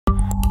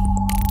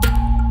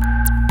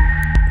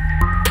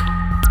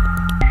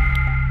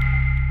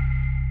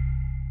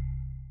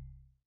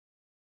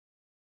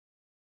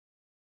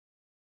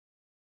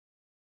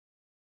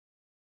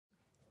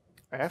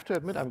I have to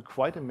admit, I'm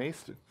quite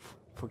amazed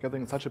for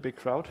getting such a big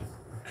crowd,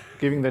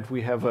 given that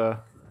we have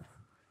a,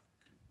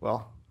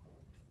 well,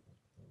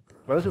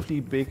 relatively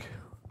big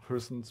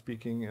person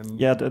speaking. And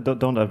yeah,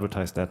 don't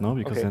advertise that, no,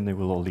 because okay. then they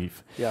will all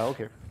leave. Yeah,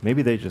 okay.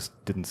 Maybe they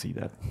just didn't see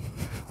that.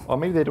 Or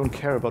maybe they don't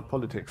care about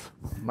politics.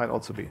 Might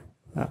also be.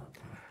 Yeah.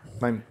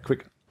 Mine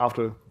quick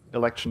after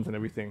elections and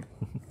everything.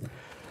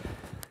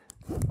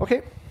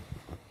 Okay.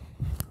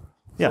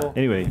 Yeah, so,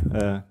 anyway,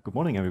 good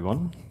morning,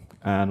 everyone,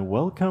 and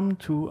welcome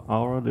to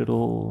our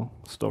little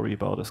story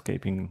about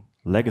escaping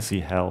legacy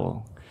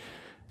hell.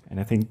 And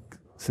I think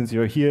since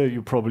you're here,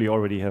 you probably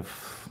already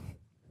have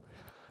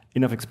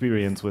enough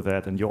experience with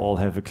that, and you all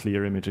have a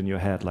clear image in your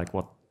head, like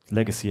what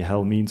legacy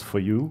hell means for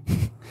you.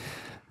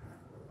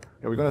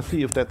 Yeah, we're going to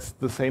see if that's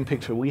the same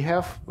picture we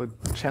have, but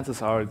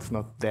chances are it's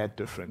not that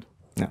different.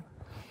 Yeah.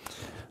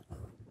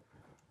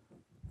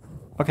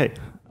 Okay.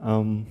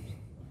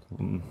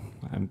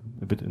 I'm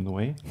a bit in the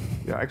way.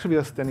 Yeah, actually we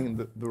are standing in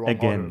the wrong order.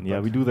 Again, yeah,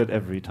 we do that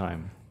every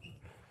time.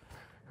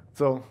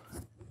 So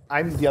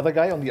I'm the other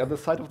guy on the other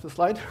side of the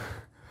slide.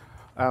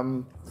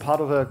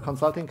 Part of a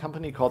consulting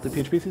company called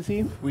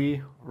thePHP.cc.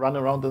 We run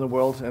around in the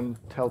world and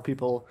tell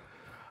people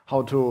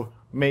how to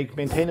make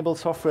maintainable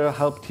software,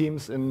 help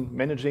teams in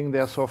managing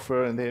their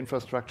software and their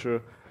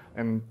infrastructure,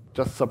 and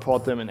just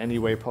support them in any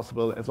way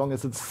possible, as long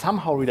as it's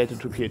somehow related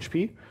to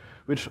PHP,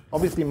 which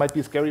obviously might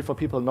be scary for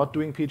people not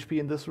doing PHP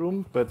in this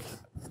room, but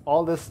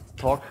all this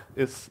talk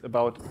is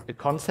about a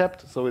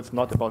concept, so it's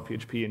not about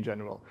PHP in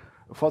general.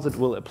 Of course, it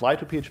will apply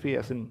to PHP,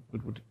 as in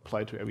it would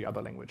apply to every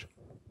other language.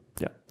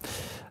 Yeah.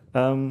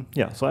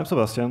 So I'm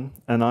Sebastian,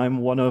 and I'm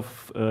one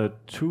of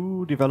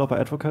 2 developer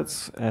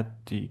advocates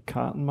at the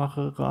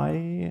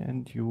Kartenmacherei,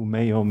 and you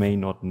may or may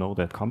not know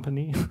that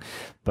company,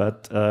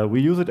 but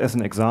we use it as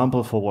an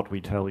example for what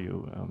we tell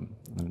you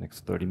in the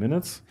next 30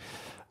 minutes.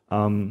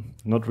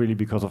 Not really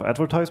because of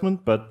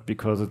advertisement, but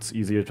because it's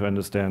easier to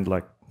understand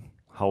like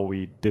how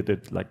we did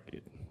it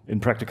like in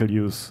practical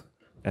use,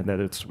 and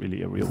that it's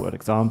really a real-world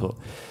example.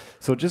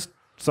 So just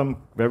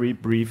some very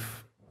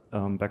brief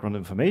background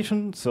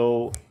information.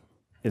 So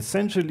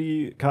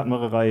essentially,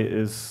 Kartenmacherei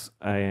is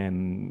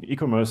an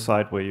e-commerce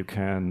site where you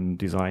can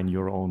design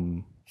your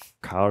own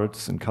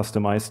cards and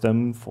customize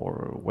them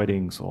for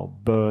weddings or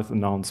birth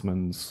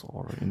announcements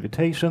or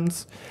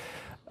invitations.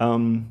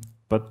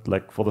 But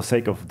like for the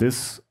sake of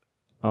this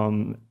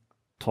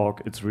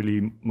talk, it's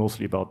really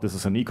mostly about this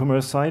is an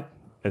e-commerce site,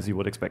 as you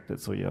would expect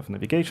it. So you have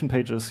navigation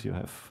pages, you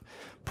have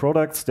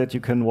products that you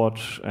can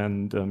watch,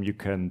 and you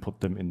can put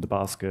them in the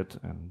basket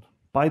and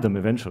buy them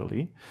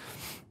eventually.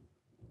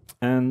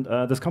 And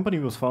this company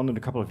was founded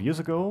a couple of years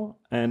ago,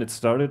 and it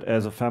started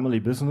as a family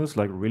business,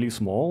 like really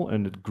small,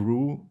 and it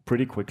grew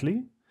pretty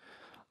quickly,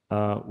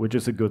 which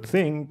is a good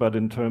thing. But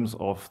in terms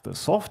of the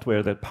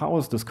software that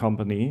powers this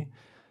company,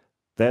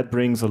 that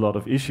brings a lot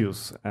of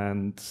issues.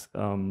 And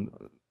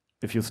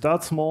if you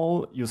start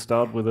small, you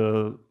start with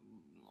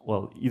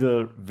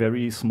either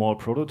very small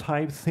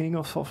prototype thing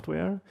of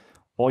software,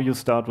 or you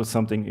start with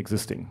something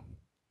existing.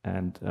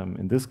 And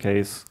in this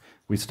case,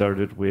 we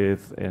started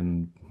with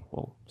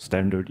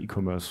standard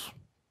e-commerce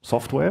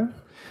software,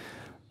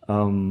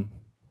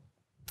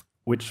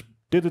 which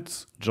did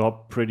its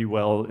job pretty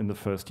well in the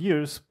first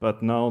years,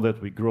 but now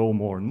that we grow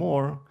more and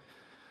more,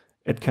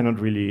 it cannot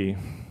really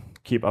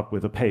keep up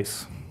with the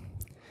pace.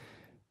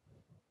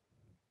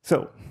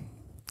 So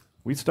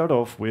we start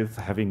off with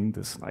having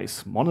this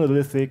nice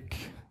monolithic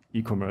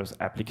e-commerce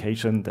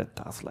application that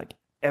does like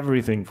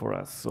everything for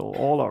us. So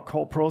all our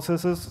core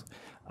processes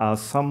are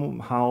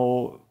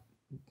somehow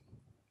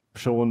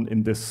shown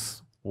in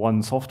this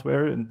one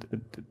software, and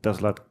it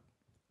does like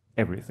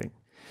everything.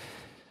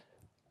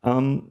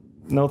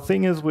 Now,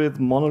 thing is with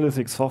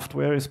monolithic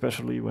software,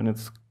 especially when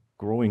it's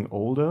growing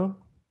older,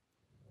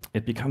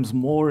 it becomes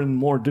more and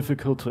more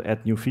difficult to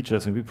add new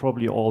features, and we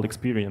probably all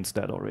experienced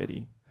that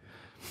already.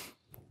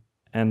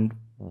 And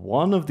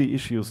one of the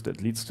issues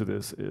that leads to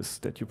this is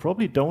that you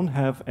probably don't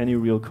have any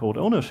real code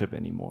ownership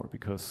anymore,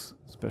 because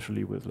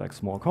especially with like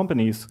small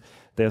companies,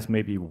 there's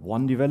maybe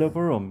one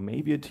developer or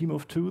maybe a team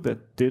of 2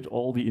 that did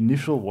all the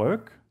initial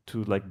work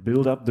to like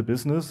build up the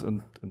business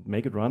and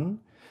make it run,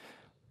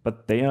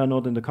 but they are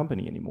not in the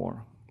company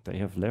anymore. They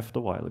have left a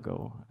while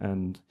ago.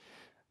 And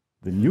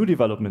the new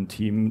development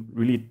team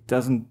really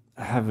doesn't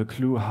have a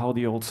clue how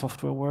the old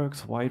software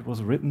works, why it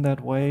was written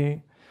that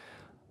way.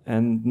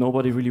 And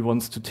nobody really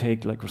wants to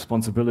take like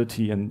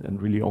responsibility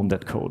and really own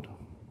that code.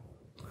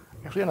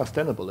 Actually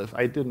understandable. If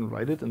I didn't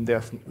write it and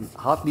there's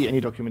hardly any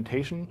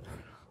documentation,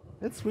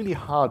 it's really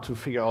hard to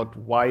figure out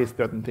why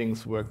certain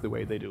things work the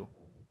way they do.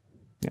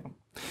 Yeah.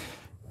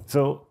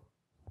 So,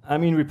 I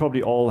mean, we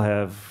probably all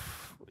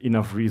have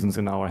enough reasons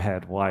in our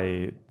head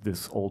why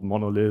this old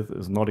monolith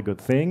is not a good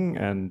thing,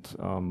 and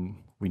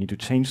we need to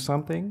change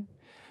something.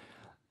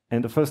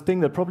 And the first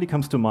thing that probably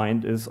comes to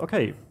mind is,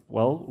 okay,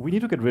 well, we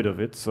need to get rid of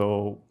it,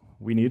 so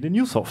we need a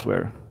new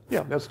software.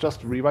 Yeah, let's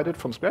just rewrite it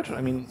from scratch.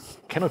 I mean,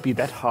 cannot be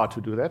that hard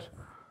to do that.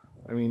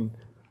 I mean,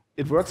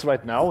 it works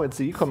right now. It's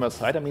the e-commerce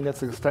site. I mean,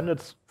 that's a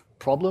standard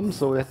problem,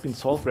 so it has been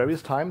solved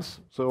various times.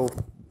 So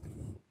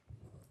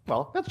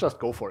well, let's just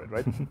go for it,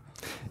 right?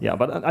 Yeah,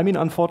 but I mean,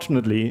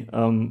 unfortunately,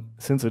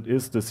 since it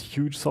is this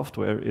huge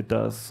software, it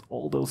does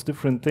all those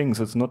different things.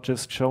 It's not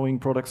just showing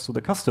products to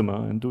the customer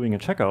and doing a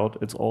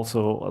checkout. It's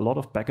also a lot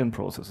of backend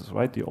processes,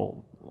 right? The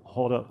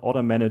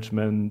order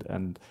management,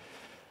 and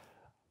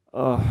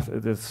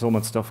there's so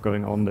much stuff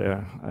going on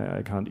there.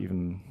 I can't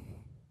even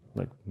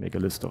like make a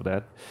list of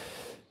that.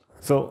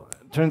 So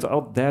turns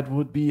out that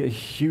would be a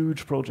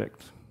huge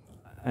project,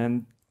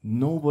 and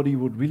nobody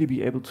would really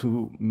be able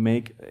to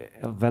make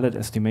a valid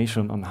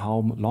estimation on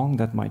how long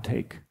that might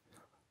take.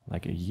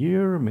 Like a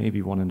year,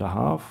 maybe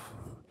 1.5,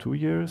 2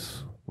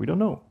 years, we don't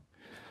know.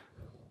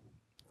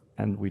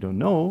 And we don't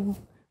know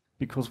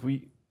because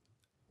we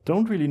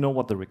don't really know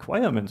what the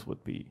requirements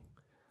would be.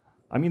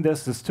 I mean,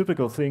 there's this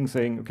typical thing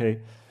saying,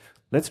 okay,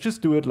 let's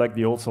just do it like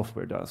the old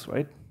software does,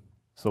 right?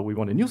 So we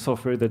want a new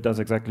software that does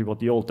exactly what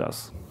the old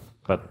does,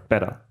 but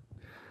better.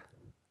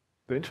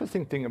 The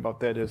interesting thing about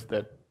that is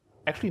that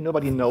actually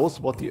nobody knows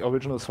what the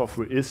original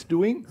software is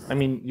doing. I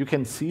mean, you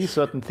can see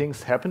certain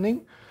things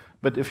happening,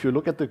 but if you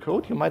look at the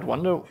code, you might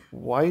wonder,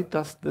 why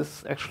does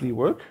this actually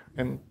work?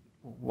 And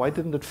why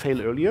didn't it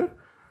fail earlier?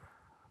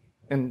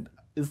 And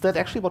is that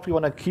actually what we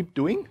want to keep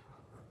doing?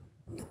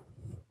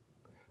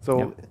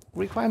 So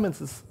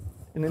requirements is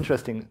an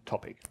interesting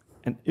topic.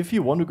 And if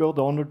you want to go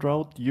down that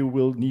route, you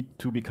will need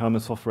to become a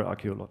software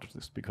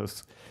archaeologist,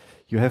 because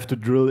you have to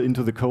drill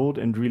into the code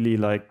and really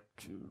like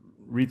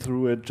read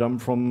through it, jump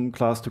from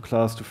class to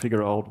class to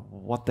figure out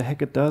what the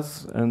heck it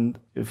does and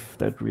if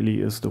that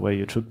really is the way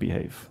it should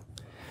behave.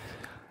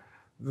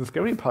 The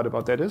scary part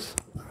about that is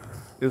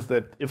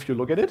that if you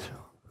look at it,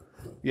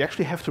 you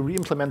actually have to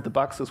re-implement the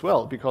bugs as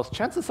well, because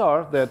chances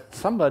are that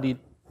somebody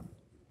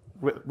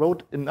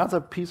wrote another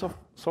piece of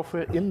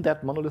software in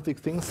that monolithic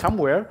thing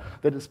somewhere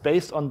that is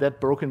based on that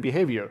broken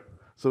behavior.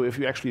 So if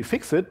you actually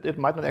fix it, it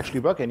might not actually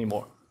work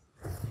anymore.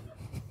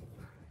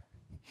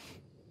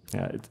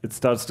 Yeah, it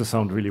starts to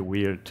sound really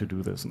weird to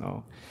do this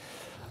now.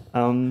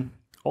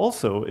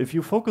 Also, if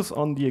you focus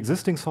on the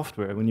existing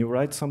software, when you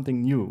write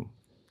something new,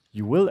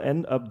 you will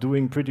end up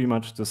doing pretty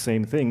much the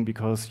same thing,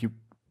 because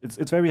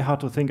it's very hard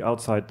to think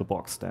outside the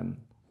box then.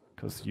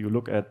 Because you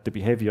look at the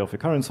behavior of the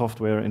current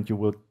software and you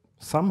will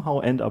somehow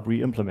end up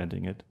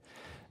re-implementing it.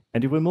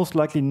 And you will most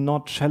likely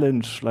not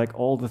challenge like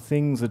all the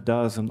things it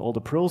does and all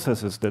the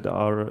processes that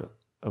are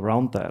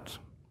around that.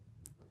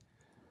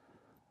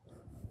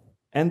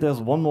 And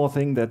there's one more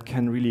thing that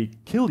can really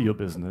kill your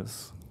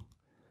business.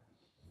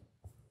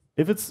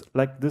 If it's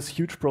like this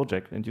huge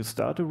project and you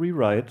start to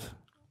rewrite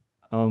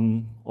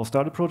or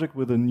start a project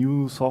with a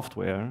new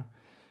software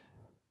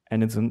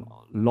and it's a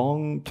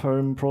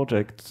long-term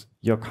project,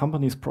 your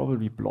company is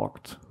probably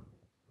blocked,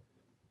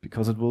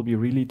 because it will be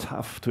really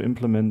tough to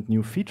implement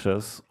new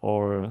features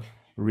or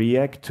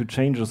react to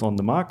changes on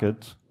the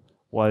market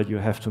while you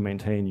have to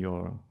maintain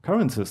your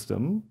current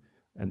system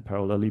and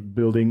parallelly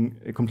building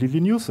a completely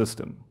new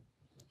system.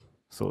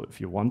 So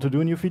if you want to do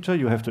a new feature,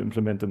 you have to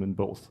implement them in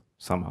both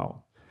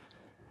somehow.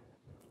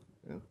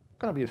 It's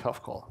gonna be a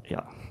tough call.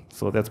 Yeah,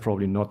 so that's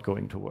probably not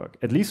going to work.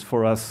 At least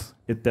for us,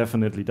 it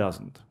definitely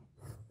doesn't.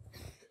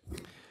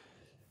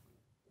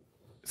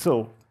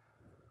 So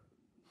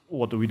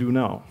what do we do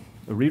now?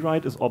 A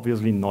rewrite is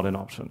obviously not an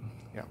option.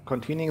 Yeah,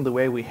 continuing the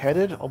way we had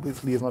it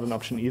obviously is not an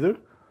option either.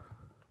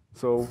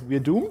 So we're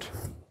doomed.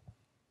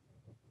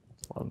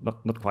 Well,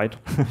 not quite.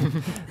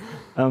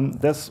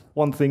 There's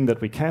one thing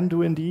that we can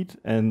do indeed,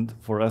 and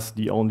for us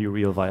the only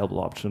real viable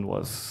option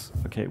was,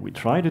 okay, we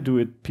try to do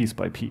it piece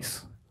by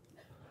piece.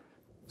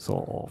 So,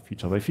 or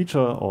feature by feature,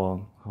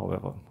 or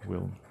however,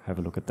 we'll have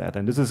a look at that.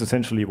 And this is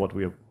essentially what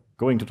we're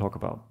going to talk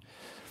about.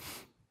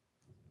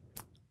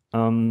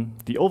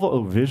 The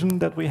overall vision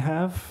that we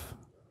have,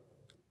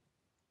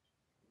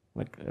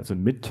 like as a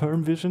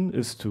midterm vision,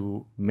 is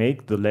to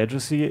make the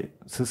legacy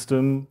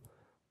system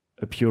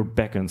a pure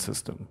backend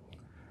system.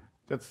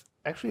 That's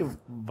actually a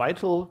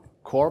vital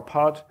core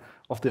part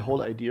of the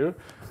whole idea.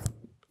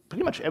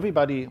 Pretty much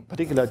everybody,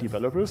 particularly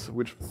developers,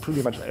 which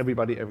pretty much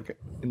everybody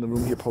in the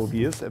room here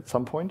probably is at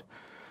some point,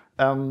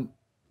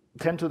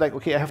 tend to like,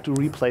 okay, I have to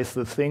replace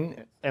this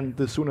thing, and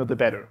the sooner the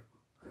better.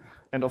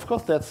 And of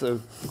course, that's a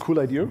cool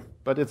idea,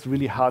 but it's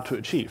really hard to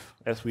achieve,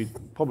 as we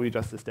probably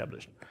just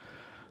established.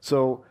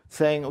 So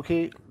saying,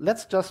 okay,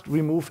 let's just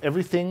remove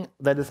everything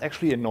that is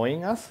actually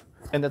annoying us,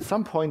 and at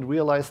some point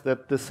realize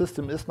that the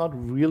system is not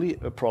really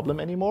a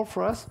problem anymore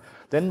for us,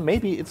 then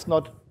maybe it's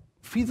not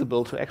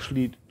feasible to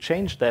actually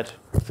change that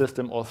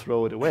system or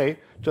throw it away.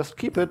 Just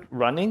keep it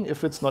running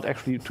if it's not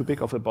actually too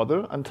big of a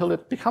bother until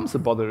it becomes a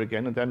bother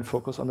again, and then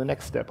focus on the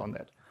next step on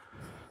that.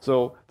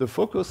 So the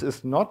focus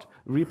is not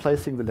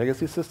replacing the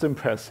legacy system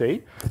per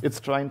se. It's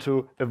trying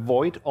to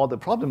avoid all the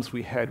problems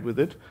we had with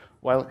it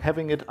while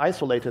having it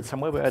isolated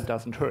somewhere where it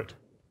doesn't hurt.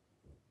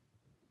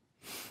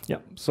 Yeah,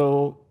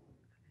 so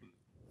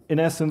in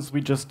essence,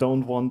 we just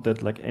don't want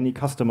that like any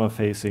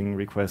customer-facing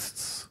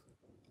requests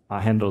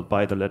are handled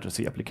by the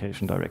legacy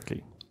application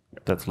directly.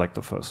 That's like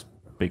the first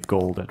big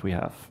goal that we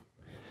have.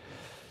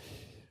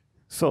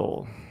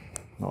 So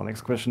Now,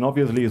 next question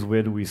obviously is,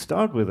 where do we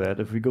start with that?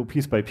 If we go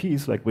piece by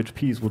piece, like which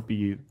piece would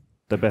be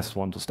the best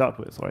one to start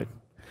with, right?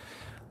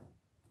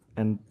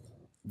 And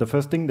the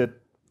first thing that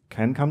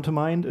can come to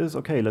mind is,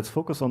 okay, let's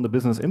focus on the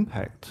business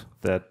impact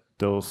that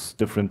those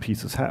different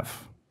pieces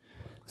have.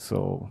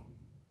 So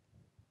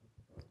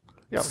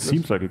yeah,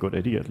 seems like a good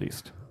idea, at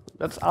least.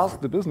 Let's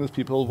ask the business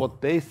people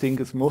what they think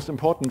is most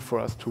important for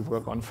us to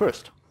work on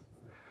first.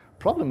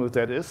 Problem with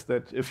that is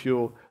that if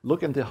you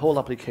look at the whole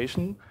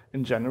application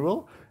in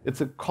general, it's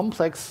a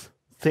complex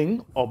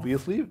thing,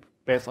 obviously,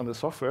 based on the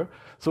software.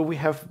 So we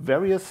have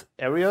various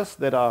areas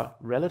that are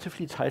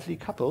relatively tightly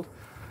coupled,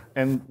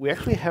 and we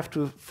actually have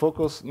to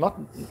focus not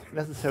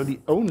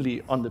necessarily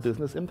only on the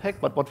business impact,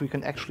 but what we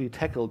can actually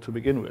tackle to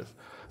begin with.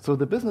 So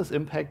the business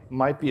impact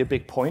might be a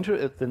big pointer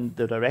in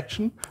the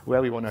direction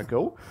where we want to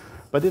go,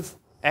 but it's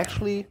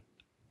actually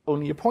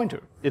only a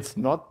pointer. It's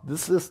not,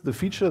 this is the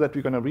feature that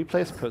we're going to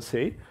replace per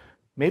se.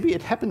 Maybe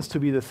it happens to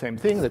be the same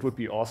thing, that would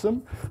be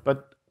awesome,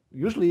 but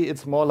usually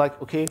it's more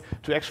like, okay,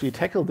 to actually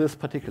tackle this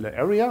particular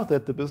area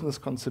that the business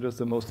considers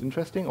the most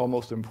interesting or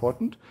most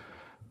important,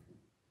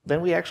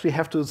 then we actually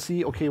have to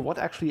see, okay, what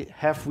actually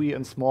have we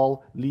in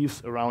small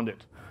leaves around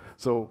it?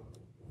 So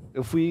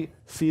if we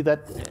see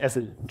that as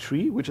a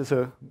tree, which is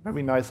a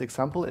very nice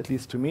example, at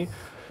least to me,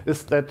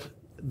 is that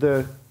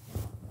the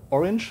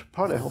orange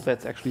part, I hope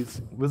that's actually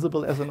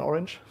visible as an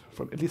orange,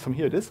 at least from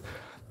here it is,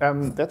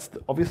 that's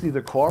obviously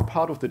the core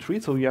part of the tree,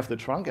 so you have the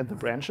trunk and the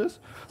branches.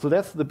 So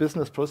that's the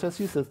business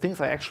processes, the things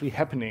are actually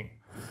happening.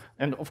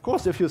 And of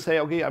course, if you say,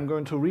 okay, I'm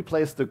going to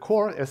replace the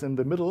core as in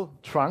the middle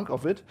trunk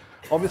of it,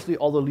 obviously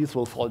all the leaves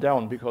will fall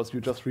down because you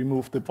just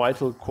remove the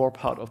vital core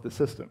part of the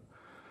system.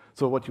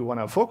 So what you want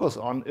to focus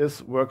on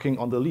is working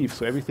on the leaves,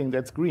 so everything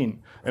that's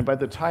green. And by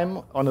the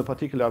time on a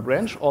particular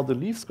branch all the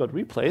leaves got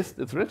replaced,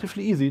 it's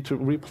relatively easy to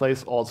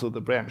replace also the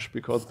branch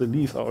because the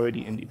leaves are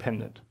already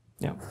independent.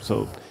 Yeah,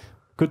 so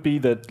could be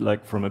that,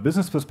 like, from a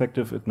business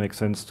perspective, it makes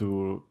sense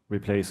to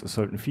replace a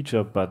certain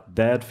feature, but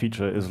that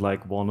feature is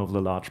like one of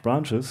the large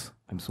branches.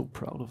 I'm so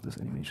proud of this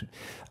animation.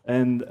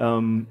 And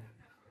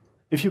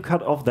if you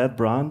cut off that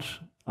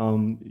branch,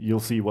 you'll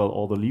see, well,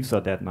 all the leaves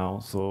are dead now.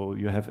 So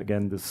you have,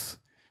 again, this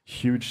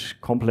huge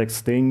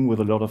complex thing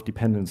with a lot of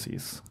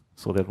dependencies.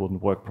 So that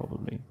wouldn't work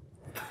probably.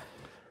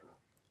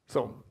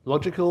 So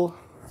logical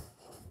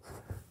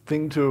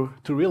thing to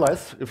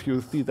realize, if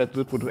you see that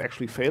it would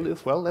actually fail,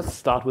 is, well, let's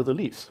start with the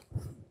leaves.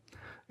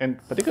 And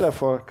particular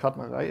for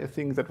kartenmacherei, I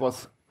think that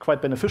was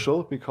quite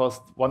beneficial because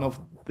one of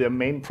their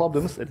main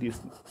problems, at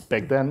least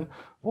back then,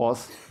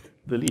 was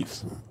the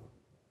leaves.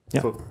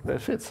 Yeah. So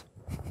that fits.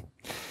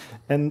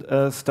 And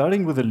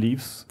starting with the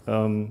leaves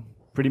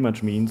pretty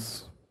much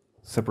means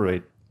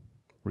separate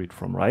read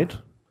from write.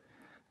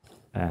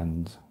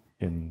 And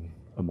in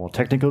a more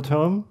technical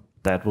term,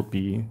 that would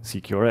be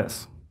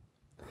CQRS.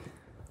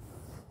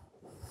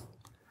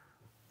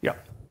 Yeah,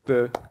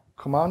 the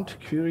command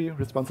query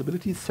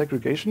responsibility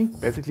segregation,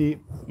 basically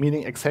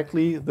meaning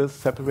exactly this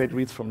separate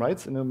reads from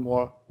writes in a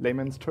more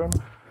layman's term,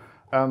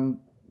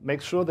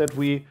 makes sure that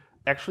we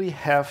actually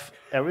have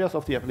areas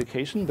of the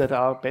application that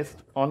are based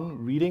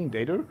on reading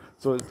data.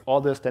 So it's all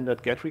the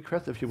standard GET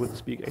requests if you would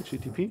speak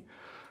HTTP.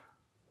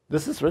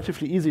 This is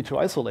relatively easy to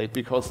isolate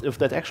because if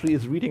that actually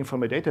is reading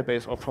from a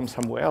database or from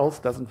somewhere else,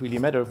 doesn't really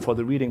matter for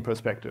the reading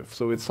perspective.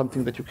 So it's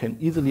something that you can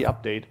easily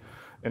update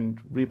and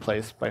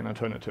replace by an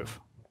alternative.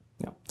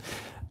 Yeah.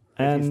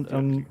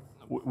 And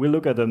we'll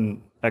look at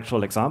an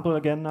actual example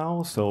again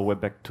now. So we're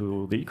back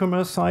to the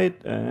e-commerce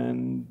site,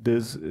 and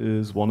this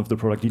is one of the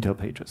product detail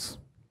pages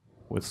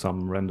with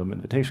some random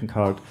invitation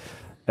card.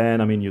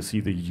 And I mean, you see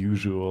the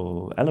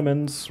usual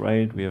elements,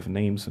 right? We have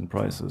names and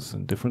prices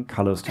and different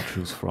colors to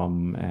choose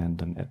from,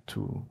 and an add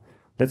to,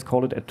 let's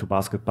call it add to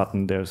basket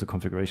button. There's a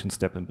configuration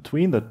step in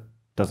between that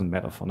doesn't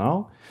matter for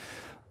now.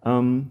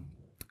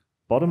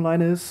 Bottom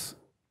line is,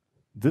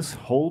 this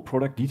whole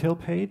product detail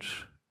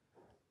page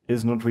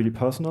is not really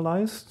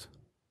personalized,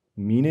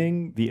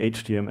 meaning the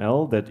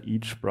HTML that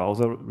each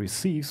browser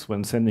receives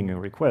when sending a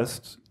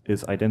request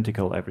is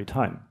identical every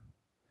time.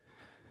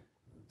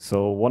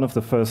 So one of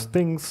the first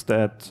things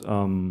that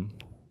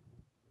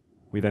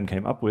we then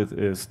came up with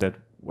is that,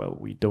 well,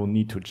 we don't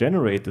need to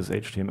generate this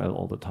HTML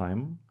all the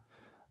time.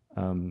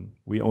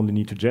 We only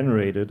need to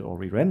generate it or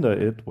re-render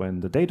it when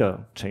the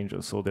data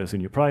changes. So there's a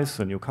new price,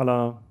 a new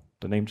color,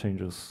 the name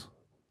changes,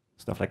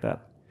 stuff like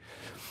that.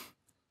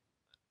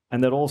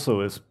 And that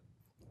also is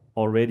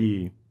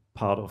already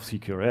part of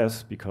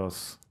CQRS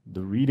because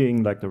the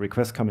reading, like the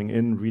request coming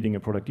in, reading a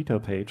product detail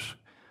page,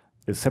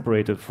 is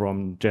separated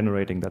from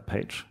generating that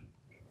page.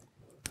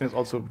 It's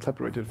also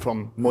separated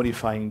from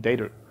modifying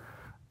data.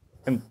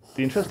 And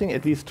the interesting,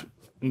 at least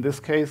in this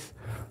case,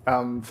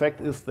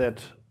 fact is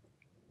that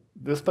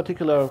this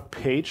particular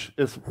page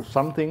is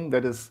something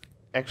that is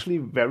actually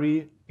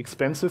very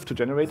expensive to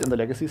generate in the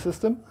legacy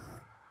system.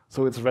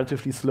 So it's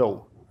relatively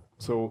slow.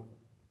 So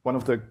one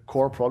of the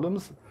core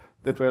problems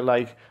that were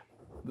like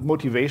the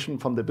motivation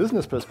from the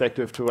business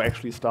perspective to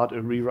actually start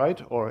a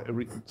rewrite or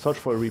search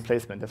for a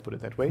replacement, let's put it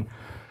that way,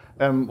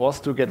 was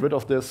to get rid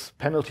of this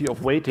penalty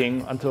of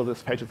waiting until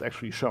this page is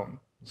actually shown.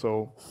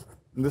 So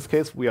in this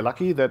case, we are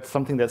lucky that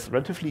something that's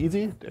relatively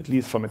easy, at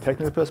least from a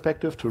technical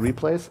perspective, to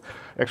replace,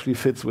 actually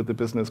fits with the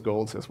business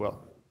goals as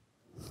well.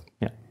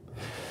 Yeah.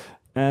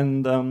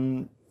 And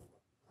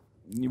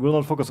we will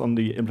not focus on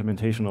the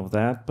implementation of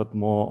that, but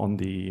more on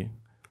the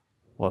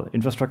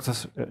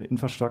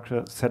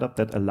infrastructure setup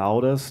that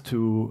allowed us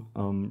to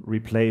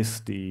replace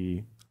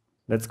the,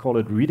 let's call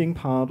it, reading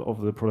part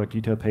of the product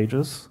detail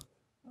pages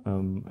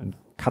and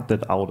cut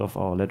that out of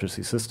our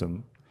legacy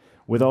system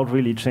without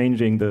really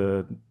changing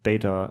the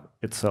data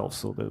itself.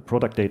 So the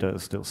product data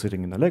is still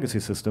sitting in the legacy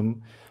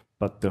system,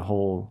 but the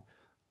whole,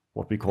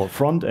 what we call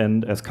front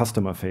end as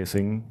customer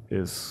facing,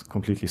 is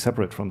completely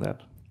separate from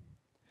that.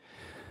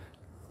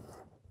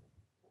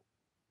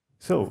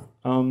 So,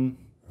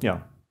 yeah,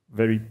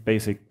 very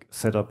basic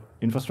setup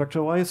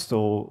infrastructure-wise.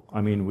 So,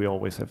 I mean, we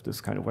always have this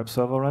kind of web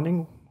server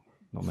running,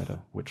 no matter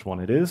which one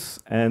it is,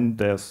 and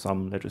there's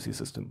some legacy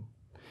system.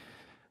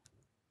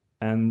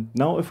 And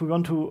now if we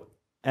want to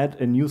add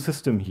a new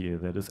system here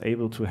that is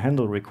able to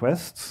handle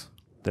requests,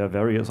 there are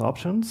various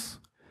options.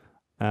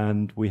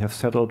 And we have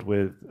settled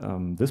with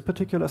this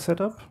particular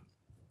setup.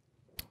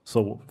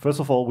 So first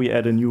of all, we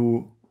add a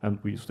new, and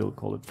we still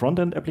call it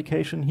front-end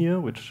application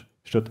here, which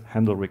should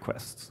handle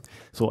requests.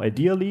 So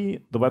ideally,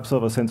 the web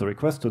server sends a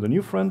request to the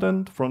new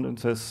front-end. Front-end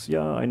says,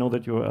 yeah, I know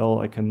that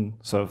URL, I can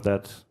serve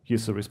that.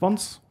 Here's the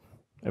response.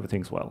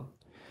 Everything's well.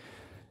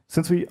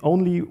 Since we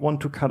only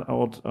want to cut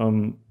out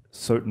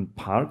certain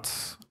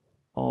parts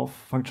of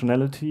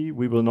functionality,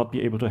 we will not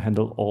be able to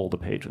handle all the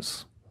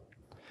pages.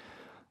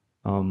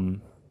 What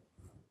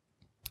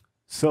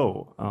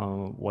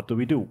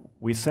do?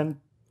 We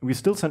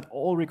still send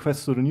all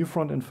requests to the new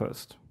front end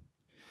first.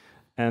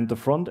 And the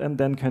front end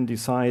then can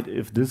decide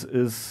if this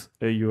is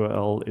a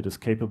URL it is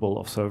capable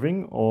of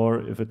serving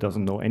or if it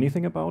doesn't know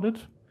anything about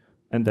it.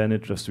 And then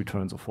it just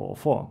returns a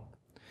 404.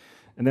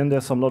 And then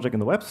there's some logic in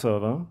the web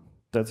server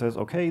that says,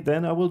 okay,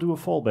 then I will do a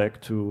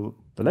fallback to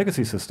the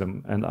legacy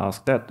system and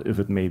ask that if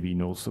it maybe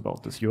knows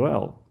about this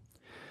URL.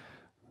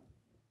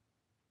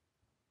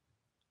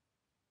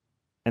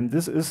 And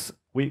this is,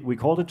 we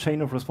call it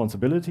chain of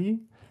responsibility,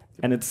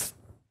 and it's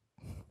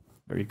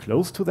very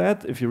close to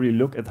that. If you really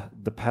look at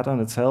the pattern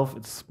itself,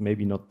 it's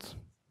maybe not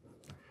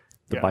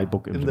the by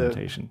book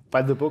implementation.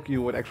 By the book,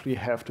 you would actually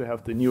have to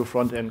have the new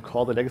front end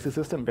call the legacy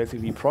system,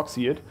 basically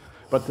proxy it.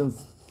 But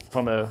since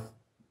from a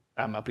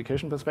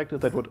application perspective,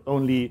 that would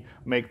only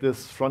make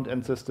this front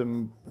end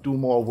system do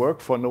more work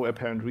for no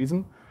apparent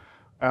reason.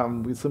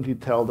 We simply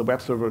tell the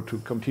web server to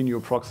continue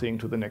proxying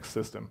to the next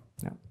system.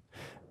 Yeah.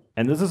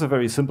 And this is a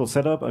very simple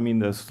setup. I mean,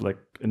 there's like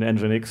in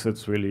Nginx,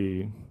 it's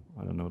really,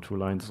 I don't know, 2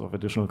 lines of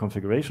additional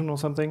configuration or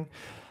something.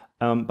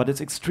 But it's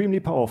extremely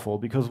powerful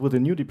because with the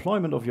new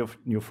deployment of your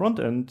new front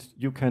end,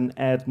 you can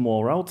add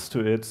more routes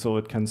to it so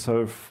it can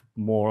serve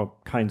more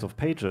kinds of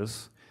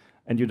pages.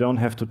 And you don't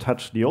have to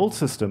touch the old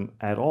system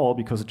at all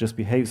because it just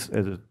behaves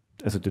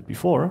as it did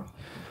before.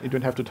 You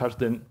don't have to touch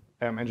the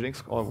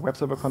Nginx or web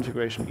server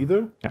configuration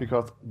either,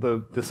 because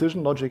the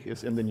decision logic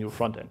is in the new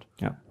front end.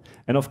 Yeah,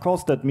 and of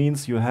course that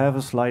means you have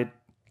a slight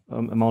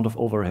amount of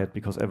overhead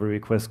because every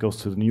request goes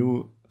to the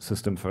new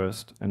system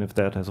first, and if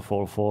that has a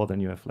 404, then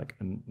you have like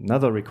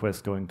another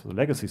request going to the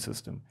legacy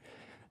system.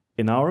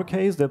 In our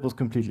case, that was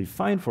completely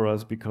fine for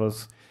us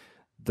because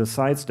the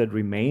sites that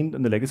remained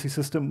in the legacy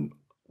system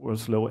were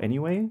slow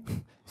anyway,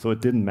 so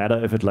it didn't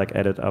matter if it like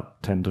added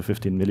up 10 to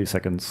 15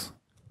 milliseconds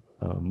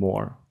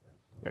more.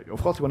 Yeah,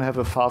 of course, you want to have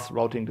a fast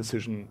routing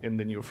decision in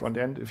the new front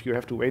end. If you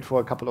have to wait for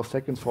a couple of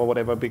seconds for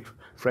whatever big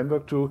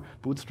framework to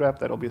bootstrap,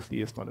 that obviously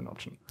is not an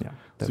option. Yeah,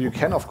 so you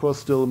can, of course,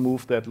 still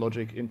move that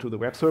logic into the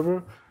web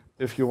server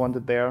if you want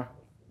it there.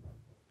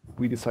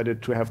 We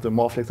decided to have the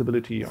more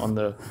flexibility on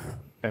the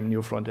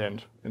new front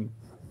end and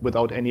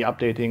without any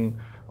updating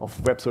of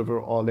web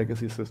server or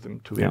legacy system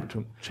to be able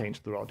to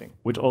change the routing.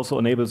 Which also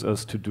enables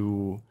us to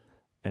do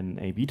an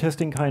A/B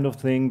testing kind of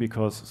thing,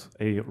 because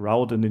a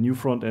route in the new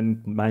front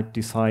end might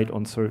decide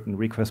on certain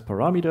request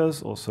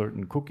parameters or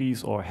certain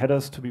cookies or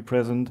headers to be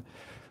present.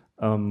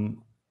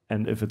 And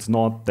if it's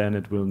not, then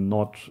it will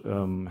not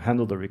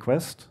handle the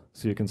request.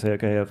 So you can say,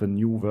 okay, I have a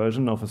new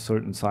version of a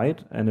certain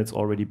site and it's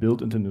already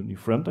built into the new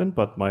front end,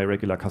 but my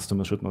regular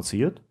customer should not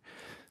see it.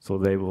 So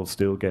they will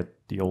still get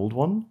the old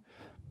one.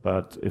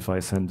 But if I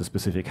send a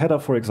specific header,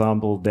 for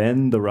example,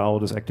 then the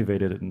route is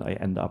activated and I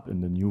end up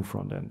in the new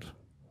front end.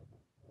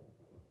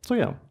 So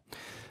yeah,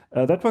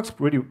 that works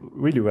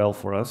really well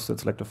for us.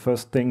 It's like the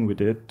first thing we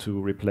did to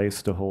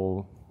replace the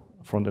whole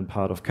front-end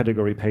part of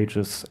category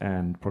pages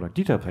and product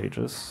detail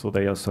pages, so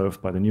they are served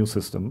by the new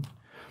system.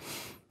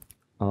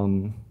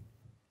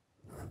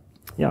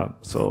 Yeah,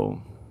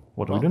 so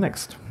what do we do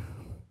next?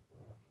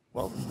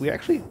 Well, we're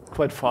actually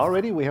quite far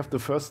already. We have the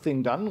first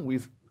thing done. We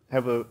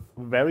have a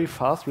very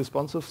fast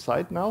responsive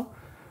site now.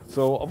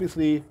 So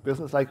obviously,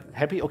 business like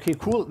happy, okay,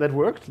 cool, that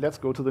worked. Let's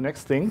go to the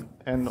next thing.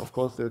 And of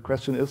course, the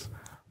question is,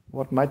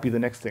 what might be the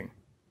next thing?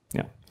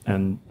 Yeah,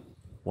 and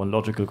one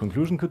logical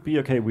conclusion could be,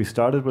 okay, we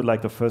started with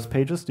like the first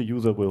pages the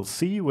user will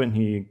see when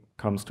he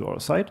comes to our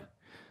site.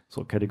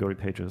 So category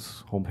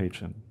pages,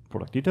 homepage, and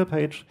product detail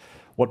page.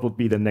 What would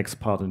be the next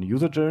part in the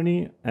user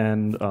journey?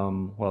 And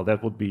well,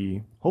 that would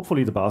be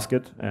hopefully the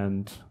basket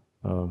and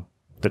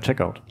the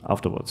checkout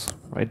afterwards,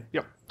 right?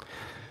 Yep.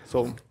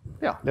 So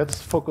yeah,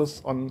 let's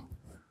focus on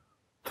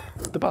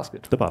the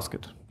basket. The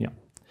basket, yeah.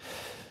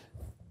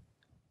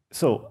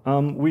 So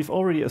we've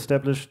already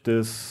established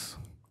this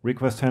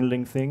request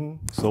handling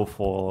thing. So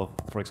for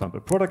example,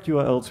 product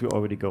URLs, we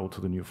already go to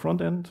the new front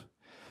end.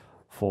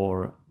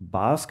 For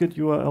basket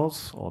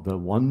URLs, or the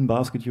one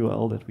basket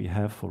URL that we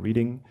have for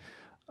reading,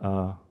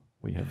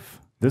 we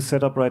have this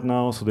setup right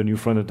now, so the new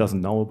front end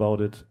doesn't know about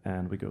it,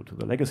 and we go to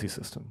the legacy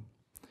system.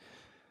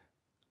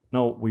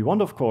 Now, we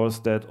want, of course,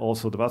 that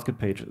also the basket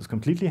page is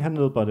completely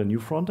handled by the new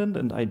front end,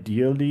 and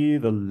ideally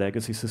the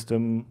legacy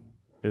system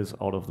is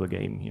out of the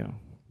game here.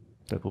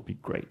 That would be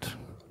great.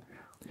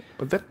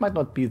 But that might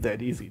not be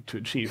that easy to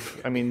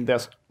achieve. I mean,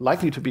 there's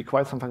likely to be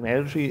quite some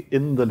functionality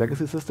in the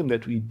legacy system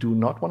that we do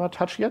not want to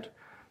touch yet,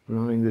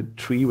 remembering the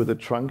tree with the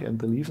trunk and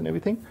the leaves and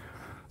everything.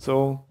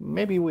 So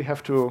maybe we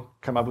have to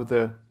come up with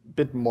a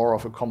bit more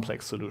of a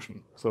complex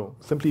solution. So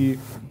simply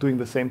doing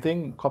the same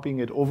thing, copying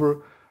it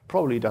over,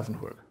 probably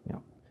doesn't work. Yeah.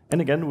 And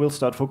again, we'll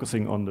start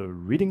focusing on the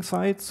reading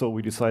side. So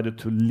we decided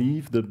to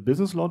leave the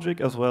business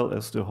logic as well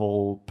as the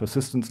whole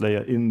persistence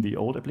layer in the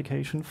old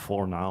application,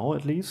 for now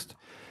at least,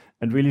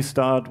 and really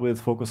start with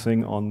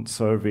focusing on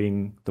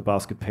serving the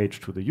basket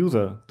page to the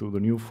user through the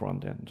new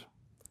front end.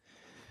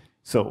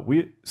 So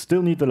we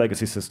still need the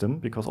legacy system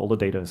because all the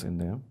data is in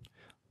there.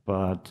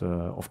 But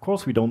of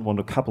course, we don't want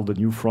to couple the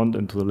new front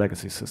end to the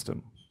legacy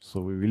system. So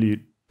we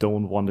really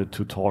don't want it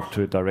to talk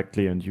to it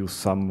directly and use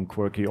some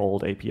quirky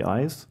old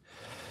APIs.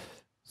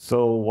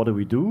 So what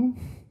do?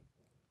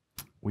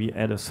 We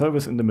add a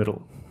service in the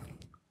middle.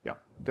 Yeah,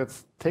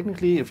 that's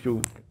technically, if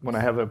you want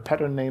to have a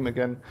pattern name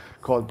again,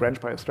 called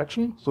branch by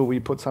abstraction. So we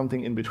put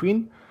something in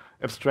between,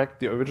 abstract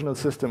the original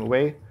system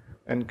away,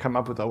 and come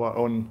up with our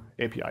own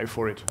API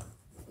for it.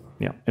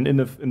 Yeah, and in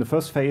the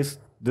first phase,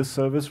 this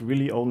service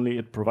really only,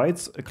 it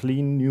provides a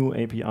clean new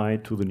API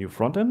to the new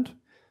front end.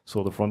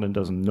 So the front end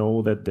doesn't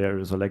know that there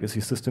is a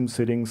legacy system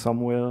sitting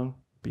somewhere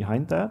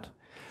behind that.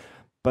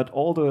 But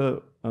all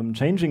the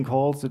changing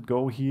calls that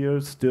go here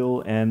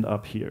still end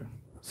up here.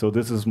 So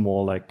this is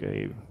more like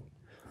a,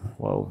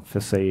 well,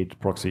 facade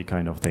proxy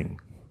kind of thing.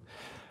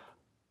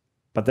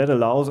 But that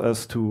allows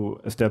us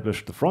to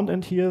establish the front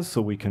end here, so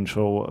we can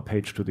show a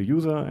page to the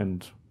user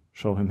and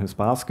show him his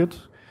basket.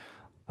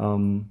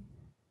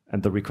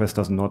 And the request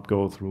does not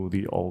go through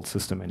the old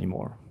system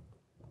anymore,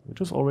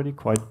 which is already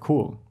quite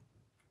cool.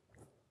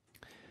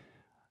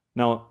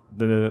 Now,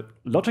 the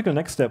logical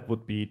next step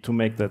would be to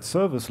make that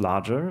service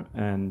larger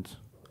and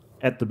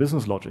add the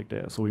business logic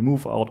there. So we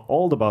move out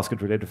all the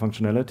basket-related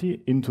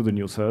functionality into the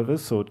new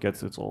service, so it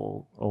gets its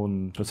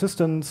own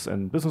persistence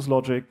and business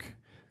logic,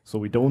 so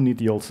we don't need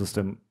the old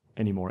system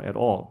anymore at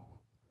all.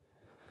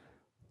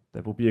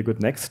 That would be a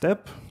good next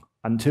step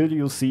until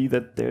you see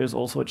that there is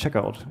also a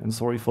checkout. And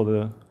sorry for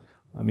the,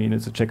 I mean,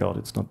 it's a checkout.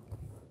 It's not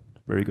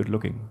very good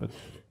looking, but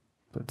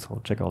that's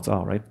how checkouts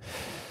are, right?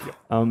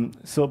 Yeah.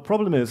 So the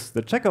problem is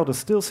the checkout is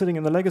still sitting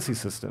in the legacy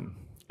system.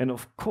 And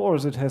of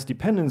course, it has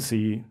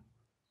dependency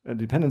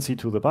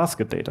to the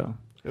basket data.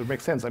 It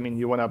makes sense. I mean,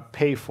 you want to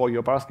pay for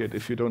your basket.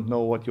 If you don't know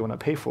what you want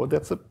to pay for,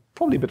 that's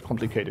probably a bit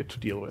complicated to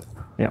deal with.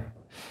 Yeah.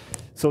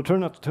 So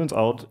turns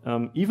out,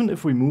 even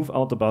if we move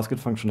out the basket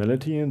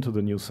functionality into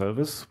the new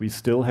service, we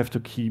still have to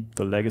keep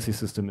the legacy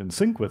system in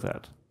sync with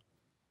that.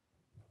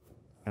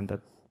 And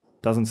that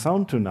doesn't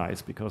sound too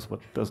nice, because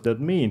what does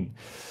that mean?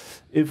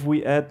 If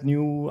we add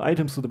new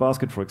items to the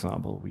basket, for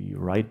example, we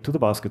write to the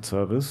basket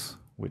service,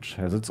 which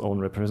has its own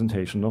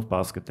representation of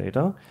basket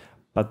data,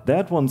 but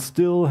that one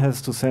still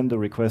has to send a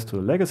request to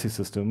the legacy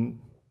system,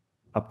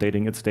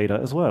 updating its data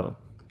as well.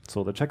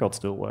 So the checkout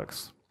still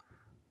works.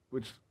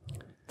 Which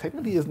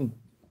technically isn't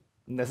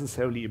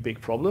necessarily a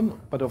big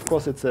problem, but of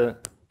course it's an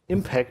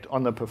impact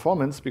on the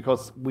performance,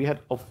 because we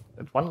had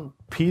at one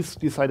piece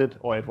decided,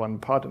 or at one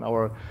part in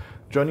our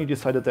journey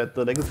decided that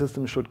the legacy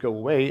system should go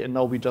away, and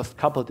now we just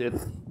coupled it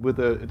with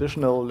an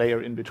additional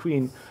layer in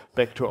between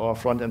back to our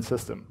front-end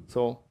system.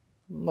 So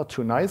not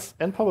too nice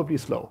and probably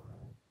slow.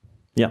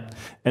 Yeah,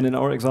 and in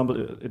our example,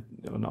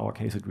 in our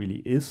case, it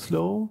really is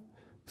slow.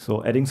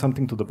 So adding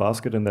something to the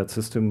basket in that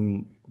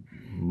system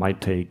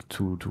might take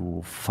 2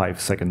 to 5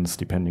 seconds,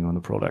 depending on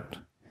the product.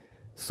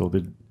 So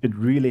it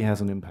really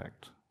has an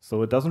impact.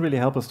 So it doesn't really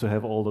help us to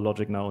have all the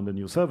logic now in the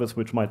new service,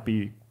 which might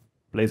be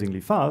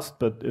blazingly fast,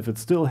 but if it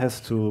still has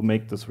to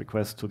make this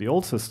request to the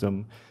old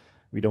system,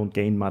 we don't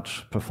gain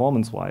much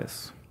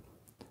performance-wise.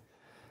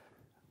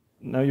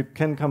 Now you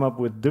can come up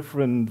with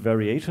different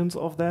variations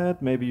of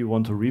that. Maybe you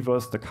want to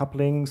reverse the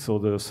coupling so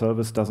the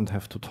service doesn't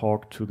have to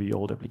talk to the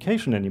old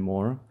application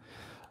anymore,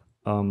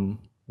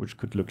 which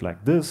could look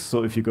like this.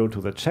 So if you go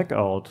to the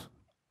checkout,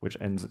 which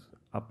ends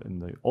up in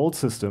the old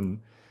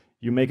system,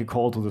 you make a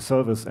call to the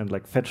service and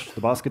like fetch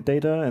the basket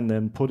data and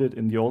then put it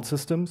in the old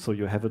system so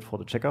you have it for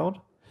the checkout.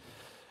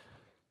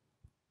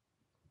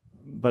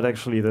 But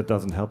actually, that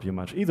doesn't help you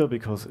much either,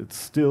 because it's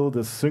still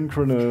the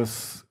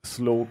synchronous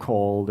slow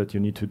call that you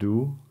need to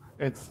do.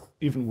 It's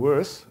even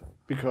worse,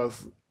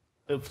 because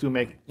if you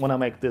want to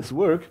make this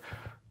work,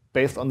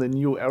 based on the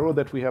new arrow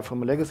that we have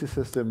from a legacy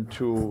system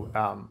to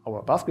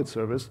our basket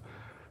service,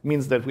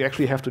 means that we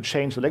actually have to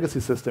change the legacy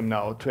system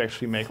now to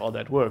actually make all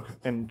that work.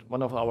 And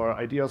one of our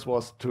ideas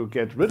was to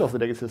get rid of the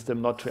legacy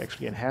system, not to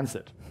actually enhance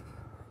it.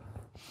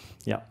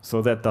 Yeah,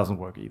 so that doesn't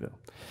work either.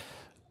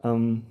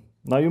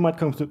 Now you might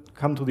come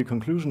to the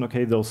conclusion,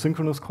 okay, those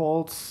synchronous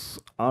calls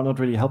are not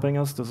really helping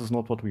us. This is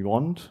not what we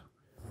want.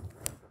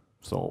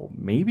 So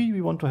maybe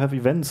we want to have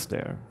events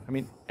there. I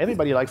mean,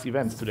 everybody likes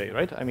events today,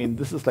 right? I mean,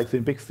 this is like the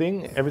big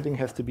thing. Everything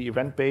has to be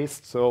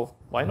event-based, so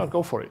why not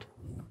go for it?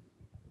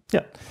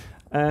 Yeah,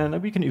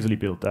 and we can easily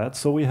build that.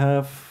 So we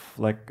have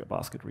like a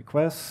basket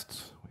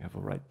request, we have a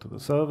write to the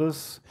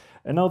service,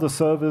 and now the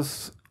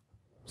service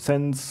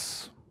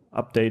sends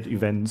update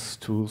events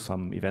to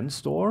some event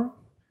store.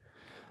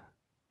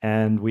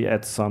 And we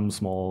add some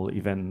small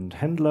event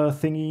handler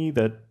thingy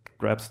that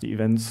grabs the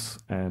events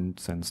and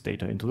sends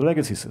data into the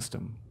legacy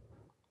system.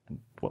 And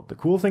well, the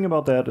cool thing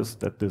about that is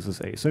that this is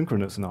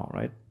asynchronous now,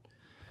 right?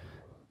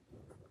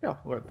 Yeah,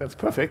 well, that's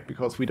perfect,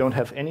 because we don't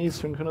have any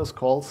synchronous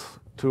calls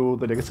to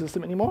the legacy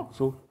system anymore.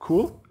 So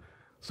cool.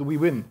 So we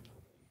win.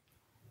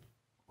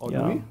 Or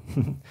yeah. do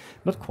we?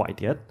 Not quite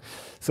yet.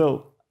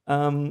 So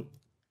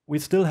we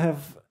still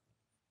have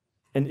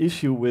an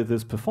issue with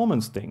this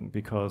performance thing,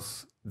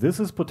 because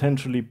this is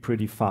potentially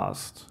pretty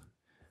fast.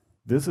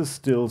 This is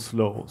still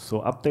slow.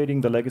 So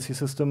updating the legacy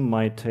system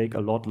might take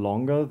a lot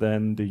longer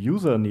than the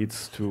user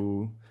needs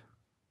to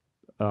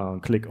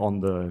click on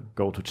the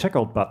go to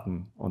checkout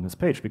button on his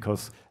page,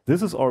 because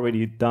this is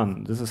already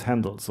done. This is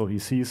handled. So he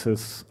sees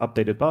his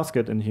updated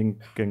basket and he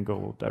can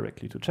go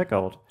directly to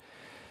checkout.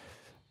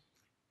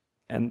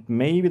 And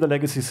maybe the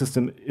legacy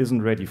system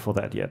isn't ready for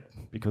that yet,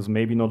 because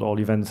maybe not all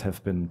events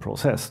have been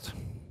processed.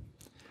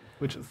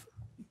 Which is,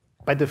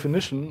 by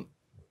definition,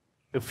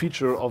 a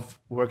feature of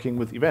working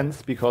with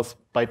events, because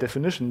by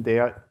definition, they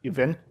are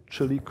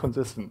eventually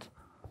consistent.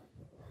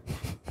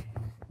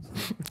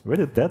 Where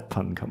did that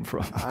pun come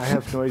from? I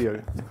have no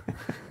idea.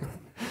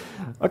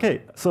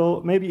 Okay,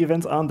 so maybe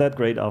events aren't that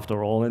great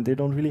after all, and they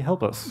don't really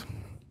help us.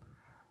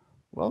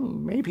 Well,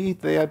 maybe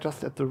they are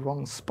just at the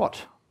wrong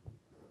spot.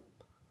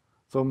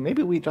 So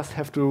maybe we just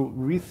have to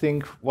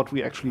rethink what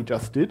we actually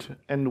just did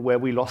and where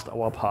we lost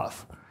our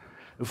path.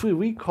 If we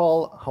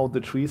recall how the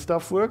tree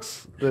stuff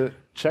works, the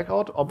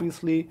checkout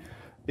obviously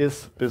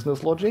is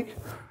business logic,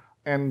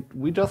 and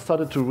we just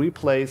started to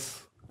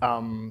replace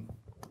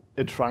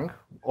a trunk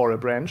or a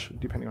branch,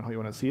 depending on how you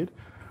want to see it,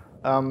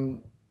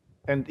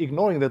 and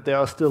ignoring that there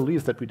are still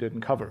leaves that we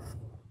didn't cover.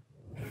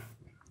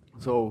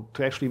 So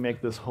to actually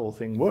make this whole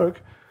thing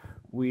work,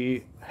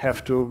 we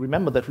have to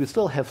remember that we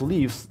still have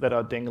leaves that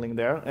are dangling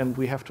there, and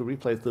we have to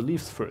replace the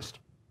leaves first.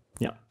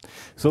 Yeah.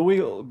 So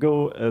we'll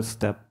go a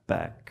step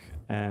back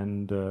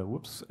and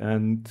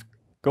and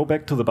go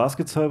back to the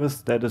basket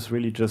service that is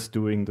really just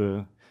doing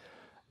the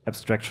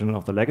abstraction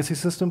of the legacy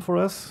system for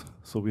us.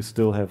 So we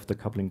still have the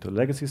coupling to the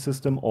legacy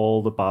system.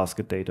 All the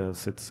basket data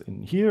sits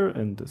in here,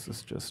 and this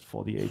is just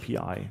for the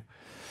API.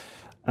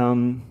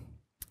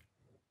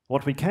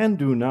 What we can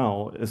do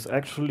now is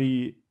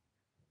actually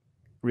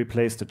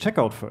replace the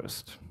checkout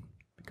first,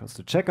 because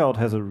the checkout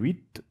has a read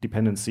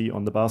dependency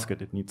on the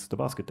basket. It needs the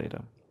basket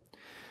data.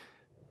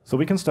 So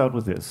we can start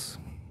with this.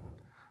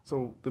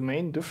 So the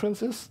main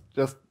difference is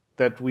just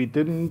that we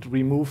didn't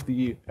remove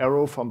the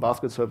arrow from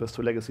basket service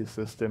to legacy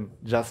system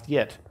just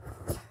yet.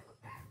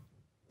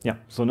 Yeah,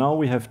 so now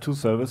we have two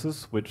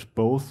services which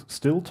both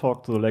still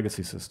talk to the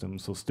legacy system.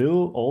 So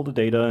still all the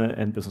data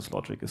and business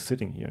logic is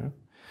sitting here.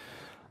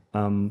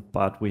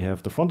 But we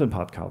have the frontend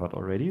part covered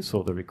already.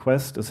 So the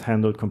request is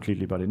handled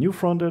completely by the new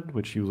frontend,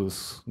 which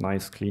uses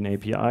nice, clean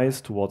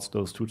APIs towards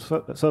those two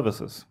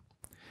services.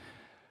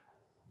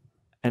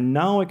 And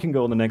now I can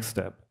go the next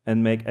step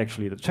and make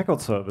actually the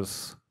checkout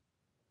service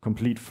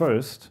complete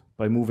first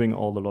by moving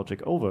all the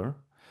logic over,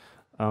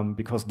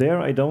 because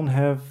there I don't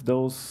have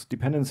those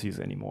dependencies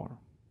anymore.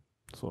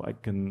 So I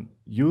can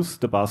use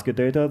the basket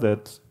data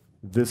that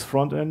this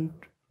front end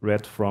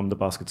read from the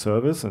basket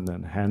service and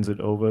then hands it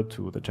over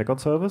to the checkout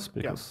service.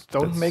 Because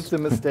don't make the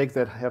mistake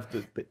that have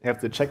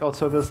the checkout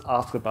service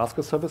ask the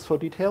basket service for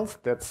details.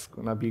 That's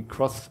going to be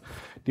cross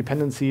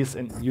dependencies,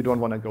 and you don't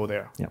want to go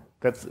there. Yeah,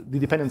 that's the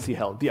dependency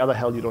hell. The other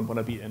hell you don't want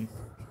to be in.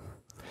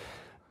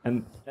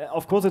 And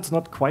of course, it's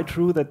not quite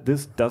true that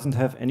this doesn't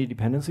have any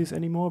dependencies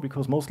anymore,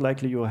 because most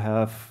likely you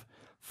have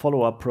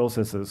follow-up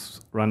processes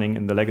running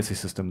in the legacy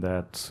system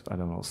that, I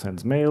don't know,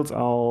 sends mails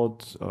out,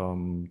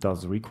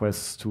 does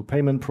requests to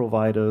payment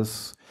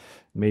providers,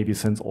 maybe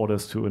sends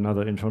orders to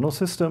another internal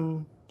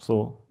system.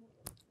 So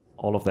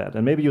all of that.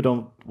 And maybe you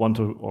don't want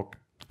to or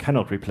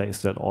cannot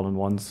replace that all in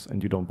once,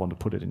 and you don't want to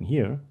put it in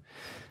here.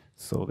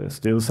 So there's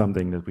still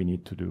something that we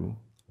need to do.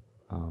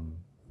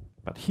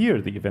 But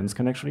here, the events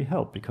can actually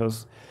help,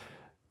 because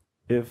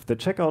if the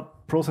checkout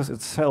process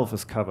itself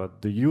is covered,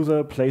 the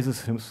user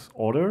places his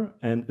order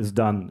and is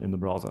done in the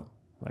browser.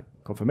 Like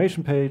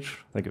confirmation page.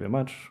 Thank you very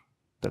much.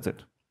 That's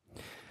it.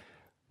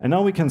 And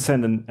now we can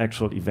send an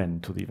actual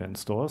event to the event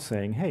store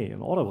saying, hey,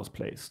 an order was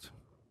placed.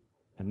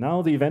 And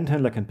now the event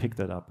handler can pick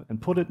that up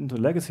and put it into a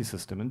legacy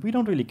system. And we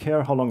don't really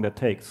care how long that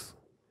takes.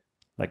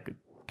 Like, it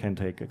can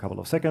take a couple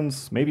of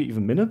seconds, maybe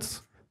even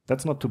minutes.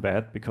 That's not too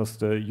bad because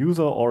the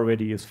user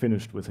already is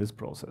finished with his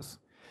process.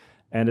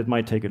 And it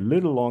might take a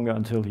little longer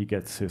until he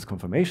gets his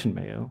confirmation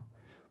mail,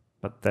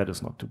 but that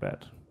is not too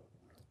bad.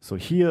 So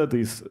here,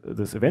 this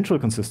eventual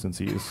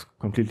consistency is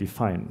completely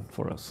fine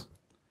for us.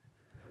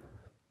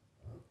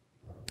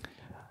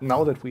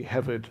 Now that we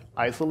have it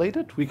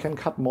isolated, we can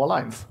cut more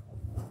lines.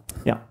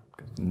 Yeah.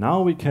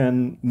 Now we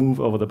can move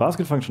over the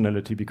basket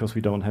functionality because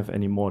we don't have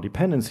any more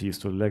dependencies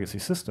to the legacy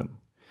system.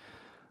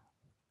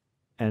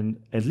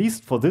 And at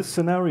least for this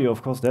scenario,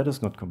 of course, that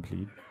is not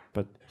complete.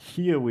 But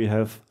here we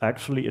have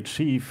actually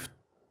achieved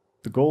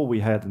the goal we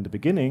had in the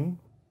beginning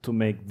to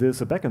make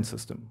this a backend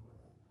system,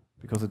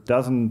 because it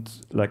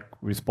doesn't like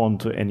respond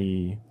to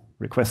any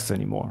requests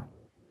anymore.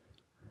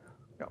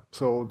 Yeah.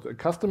 So the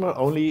customer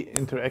only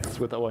interacts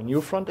with our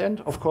new front end.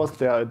 Of course,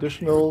 there are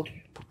additional,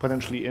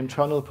 potentially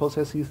internal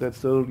processes that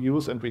still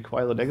use and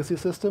require the legacy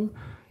system,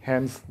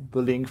 hence the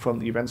link from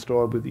the event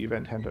store with the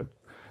event handler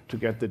to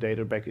get the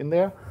data back in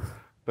there.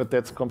 But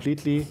that's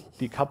completely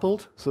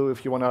decoupled. So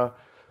if you want to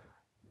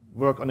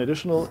work on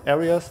additional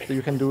areas,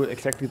 you can do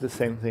exactly the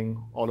same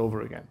thing all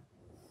over again.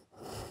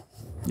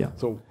 Yeah.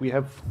 So we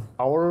have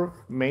our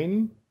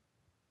main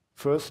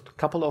first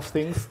couple of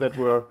things that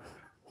were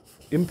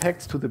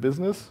impacts to the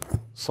business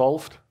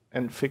solved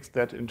and fixed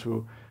that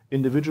into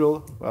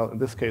individual, well, in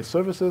this case,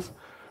 services,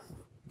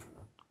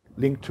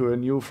 linked to a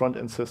new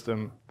front-end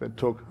system that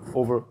took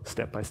over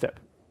step by step.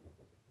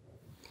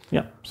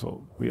 Yeah,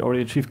 so we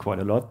already achieved quite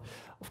a lot.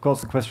 Of course,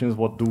 the question is,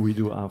 what do we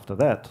do after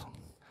that?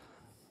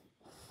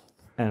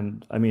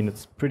 And I mean,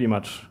 it's pretty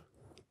much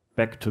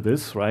back to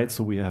this, right?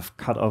 So we have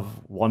cut off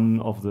one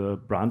of the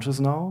branches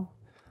now,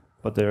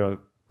 but there are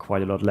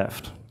quite a lot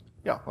left.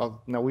 Yeah,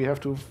 well, now we have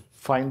to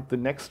find the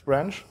next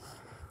branch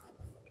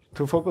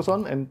to focus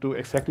on and do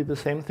exactly the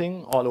same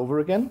thing all over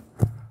again.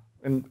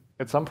 And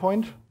at some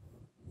point,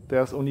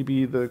 there's only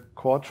be the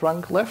core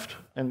trunk left.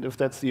 And if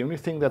that's the only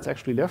thing that's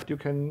actually left, you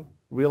can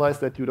realize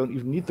that you don't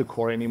even need the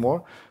core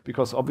anymore,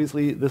 because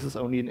obviously this is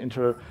only an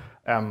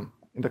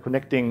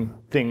interconnecting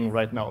thing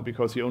right now,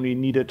 because you only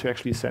need it to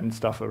actually send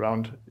stuff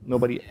around.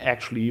 Nobody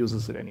actually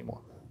uses it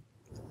anymore.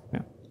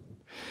 Yeah.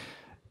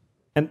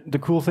 And the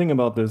cool thing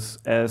about this,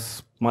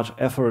 as much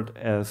effort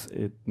as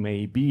it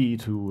may be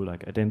to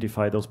like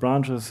identify those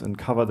branches and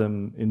cover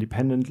them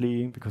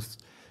independently, because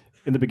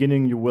in the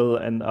beginning you will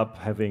end up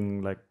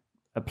having like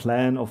a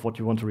plan of what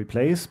you want to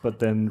replace, but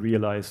then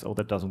realize, oh,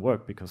 that doesn't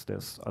work because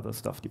there's other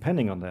stuff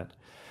depending on that.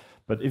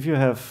 But if you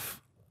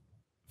have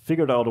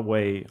figured out a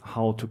way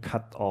how to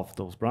cut off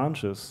those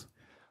branches,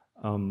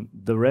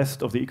 the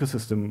rest of the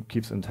ecosystem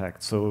keeps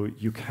intact. So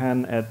you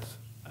can add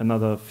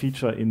another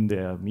feature in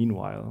there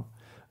meanwhile.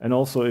 And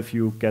also if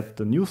you get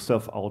the new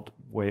stuff out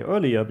way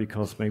earlier,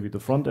 because maybe the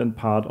front-end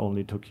part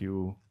only took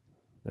you,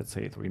 let's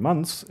say, 3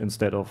 months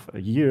instead of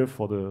a year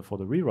for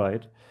the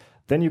rewrite,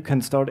 then you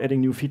can start adding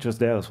new features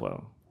there as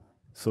well.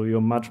 So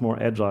you're much more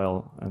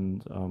agile,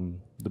 and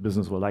the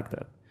business will like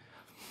that.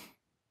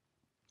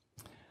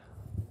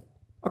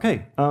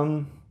 Okay,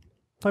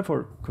 time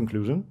for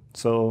conclusion.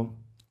 So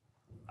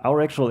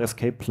our actual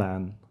escape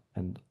plan,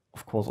 and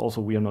of course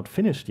also we are not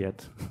finished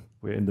yet,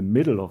 we're in the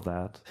middle of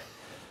that,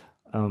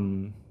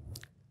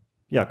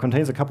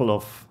 contains a couple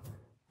of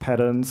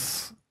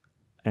patterns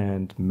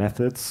and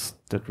methods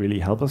that really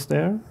help us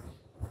there.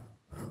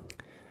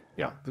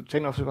 Yeah, the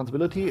chain of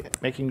responsibility,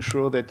 making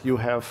sure that you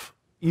have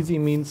easy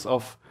means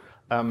of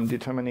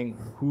determining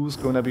who's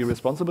going to be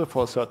responsible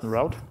for a certain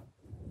route.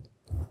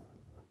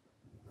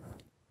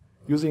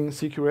 Using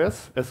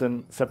CQRS as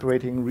in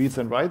separating reads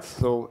and writes,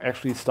 so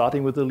actually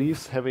starting with the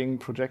leaves, having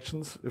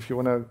projections, if you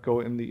want to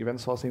go in the event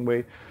sourcing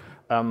way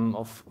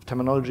of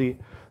terminology.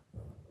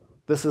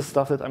 This is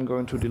stuff that I'm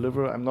going to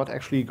deliver. I'm not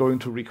actually going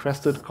to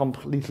request it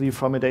completely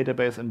from a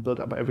database and build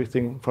up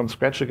everything from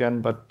scratch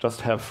again, but just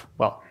have,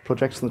 well,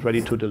 projections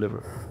ready to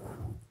deliver.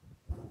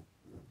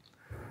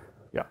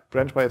 Yeah,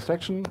 branch by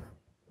abstraction.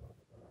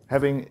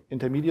 Having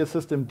intermediate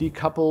system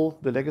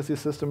decouple the legacy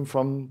system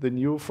from the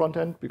new front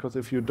end, because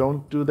if you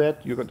don't do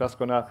that, you're just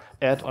going to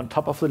add on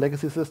top of the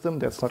legacy system.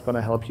 That's not going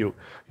to help you.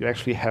 You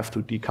actually have to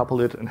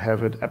decouple it and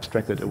have it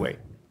abstracted away.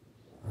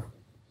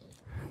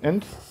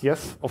 And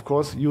yes, of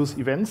course, use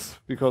events,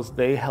 because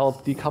they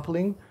help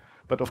decoupling.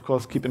 But of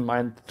course, keep in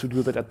mind to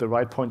do that at the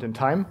right point in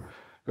time,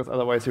 because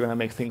otherwise you're going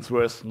to make things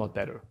worse, not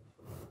better.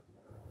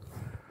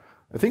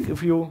 I think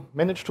if you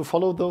manage to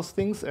follow those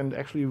things and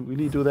actually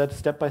really do that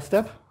step by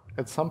step,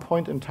 at some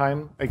point in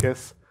time, I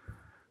guess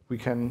we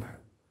can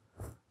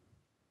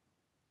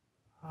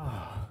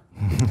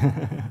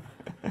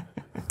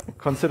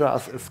consider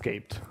us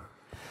escaped.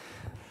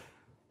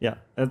 Yeah,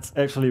 it's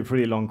actually a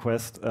pretty long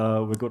quest.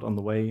 We're good on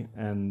the way.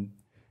 And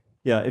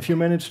yeah, if you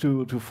manage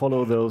to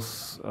follow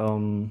those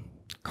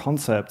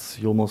concepts,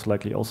 you'll most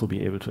likely also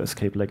be able to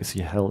escape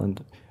legacy hell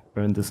and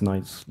earn this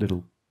nice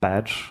little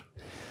badge.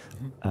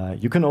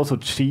 You can also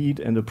cheat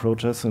and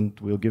approach us, and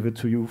we'll give it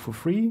to you for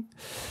free.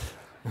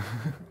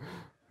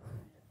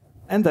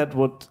 And that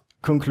would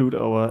conclude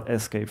our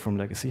escape from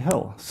legacy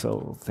hell.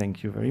 So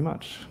thank you very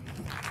much.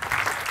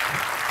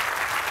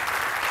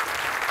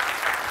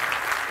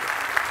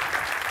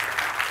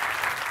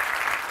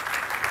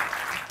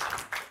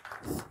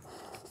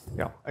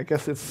 Yeah, I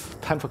guess it's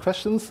time for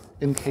questions,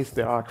 in case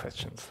there are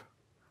questions.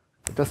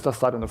 Let's just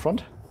start in the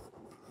front.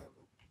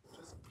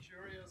 Just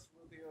curious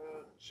with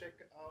your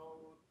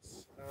checkout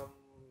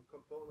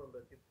component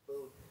that you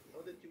built,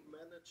 how did you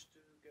manage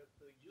to get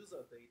the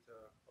user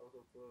data out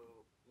of the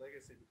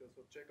legacy? Because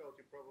for checkout,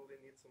 you probably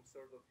need some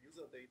sort of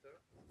user data.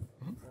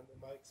 And in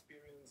my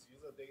experience,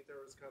 user data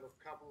is kind of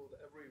coupled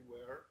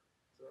everywhere.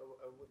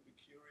 So I would be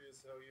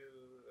curious how you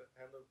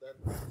handled that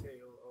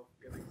detail of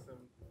getting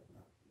some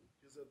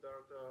user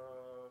data,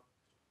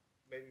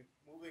 maybe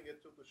moving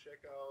it to the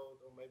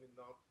checkout or maybe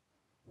not.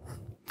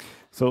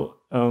 So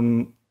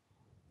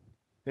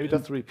maybe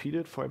just repeat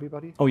it for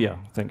everybody. Oh yeah,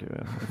 thank you.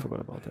 Yeah, I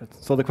forgot about that.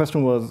 So the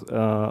question was,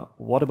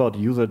 what about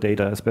user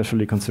data,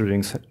 especially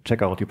considering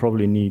checkout? You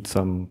probably need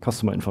some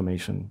customer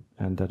information,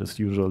 and that is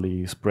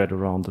usually spread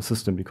around the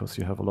system because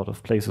you have a lot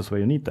of places where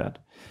you need that.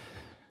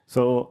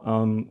 So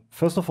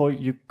first of all,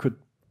 you could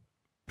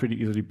pretty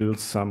easily build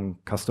some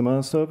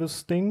customer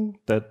service thing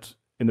that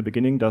in the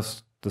beginning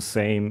does the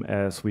same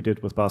as we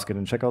did with basket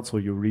and checkout. So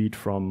you read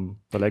from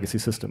the legacy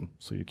system.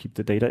 So you keep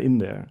the data in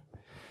there.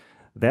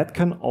 That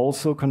can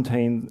also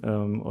contain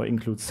or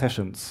include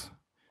sessions.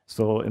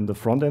 So in the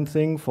front-end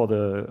thing for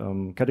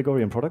the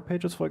category and product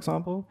pages, for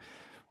example,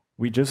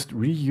 we just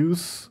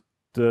reuse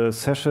the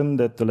session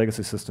that the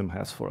legacy system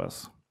has for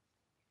us.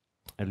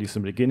 At least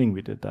in the beginning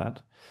we did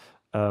that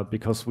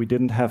because we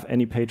didn't have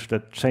any page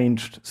that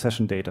changed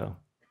session data.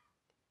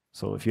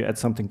 So if you add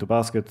something to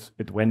basket,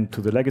 it went to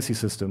the legacy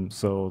system,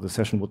 so the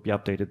session would be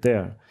updated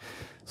there.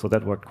 So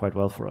that worked quite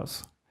well for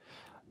us.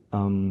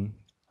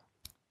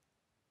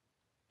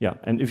 Yeah,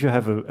 and if you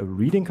have a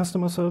reading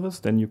customer service,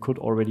 then you could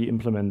already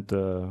implement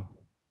the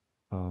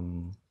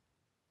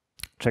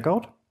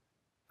checkout.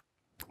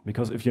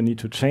 Because if you need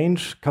to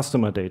change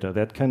customer data,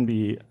 that can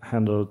be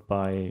handled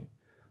by,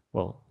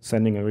 well,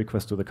 sending a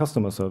request to the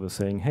customer service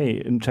saying,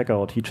 hey, in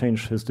checkout, he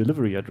changed his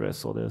delivery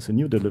address, or there's a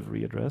new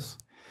delivery address.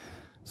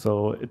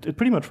 So it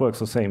pretty much works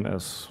the same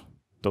as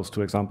those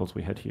two examples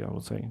we had here, I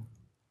would say.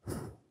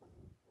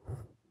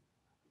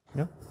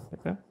 Yeah,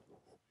 like that.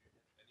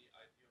 Any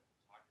idea of the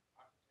target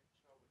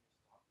architecture when you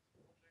start this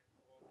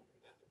project, or do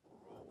you let it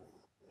grow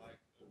like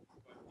the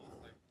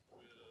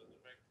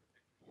direct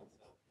factory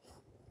itself?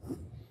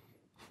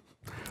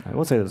 I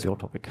would say that's your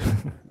topic.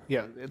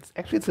 Yeah,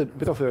 it's a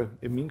bit of a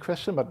mean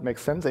question, but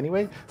makes sense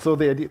anyway. So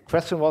the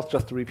question was,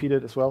 just to repeat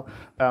it as well,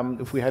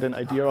 if we had an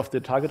idea of the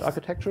target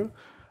architecture.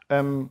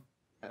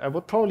 I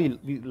would probably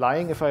be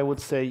lying if I would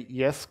say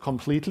yes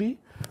completely,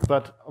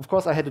 but of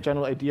course I had a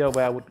general idea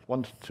where I would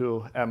want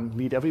to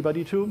lead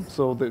everybody to.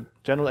 So the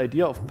general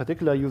idea of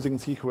particular using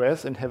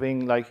CQS and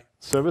having like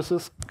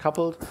services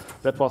coupled,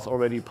 that was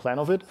already plan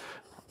of it.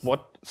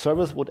 What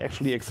service would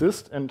actually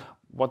exist and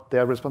what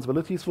their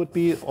responsibilities would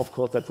be, of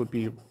course that would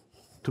be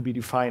to be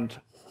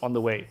defined on the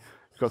way.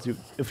 Because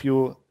if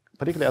you,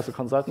 particularly as a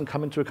consultant,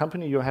 come into a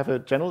company, you have a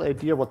general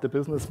idea what the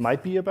business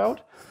might be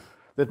about.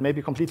 That may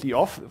be completely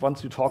off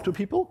once you talk to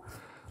people.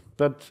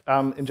 But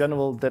in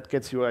general, that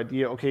gets you an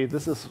idea, okay,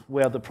 this is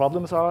where the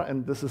problems are,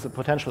 and this is a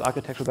potential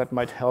architecture that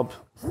might help,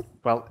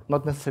 well,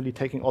 not necessarily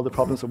taking all the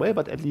problems away,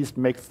 but at least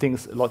make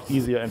things a lot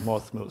easier and more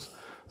smooth.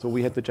 So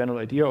we had the general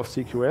idea of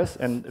CQS,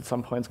 and at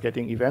some points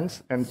getting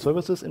events and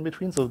services in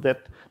between. So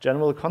that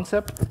general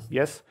concept,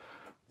 yes.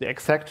 The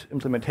exact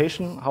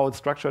implementation, how it's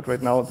structured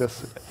right now,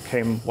 this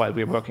came while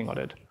we were working on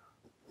it.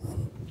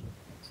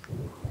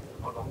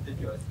 How long did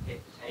your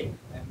escape take?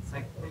 And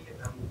secondly,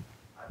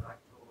 I'd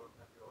like to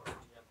have your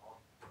opinion on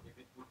if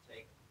it would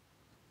take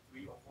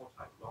 3 or 4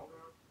 times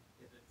longer,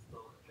 is it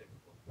still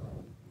applicable?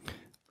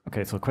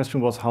 Okay, so the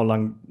question was how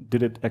long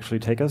did it actually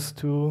take us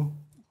to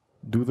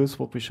do this,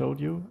 what we showed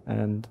you?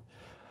 And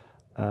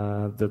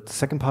the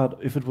second part,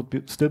 if it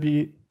would still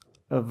be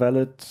a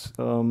valid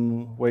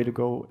way to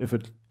go if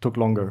it took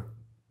longer.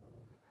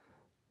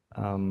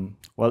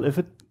 Well,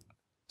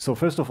 so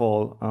first of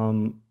all,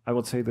 I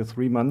would say the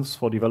 3 months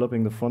for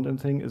developing the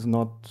front-end thing is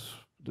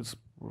it's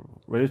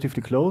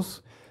relatively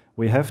close.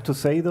 We have to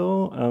say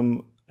though,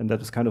 and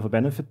that is kind of a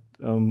benefit,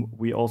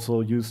 we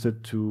also used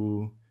it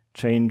to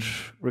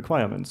change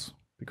requirements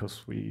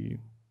because we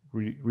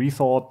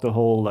rethought the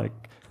whole,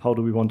 like, how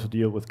do we want to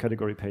deal with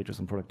category pages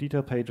and product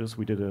detail pages.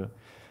 We did a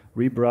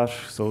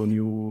rebrush, so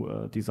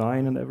new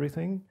design and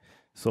everything.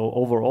 So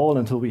overall,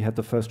 until we had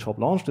the first shop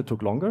launched, it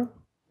took longer,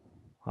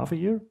 half a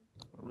year.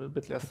 A little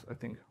bit less, I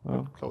think.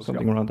 Close,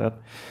 something around that.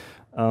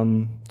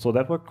 So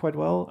that worked quite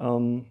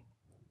well.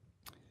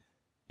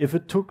 If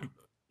it took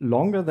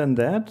longer than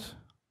that,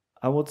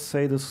 I would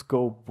say the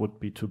scope would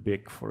be too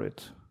big for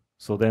it.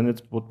 So then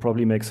it would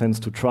probably make sense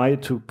to try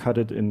to cut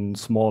it in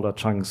smaller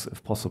chunks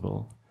if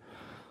possible.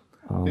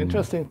 The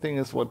interesting thing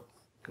is what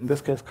in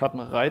this case,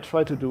 kartenmacherei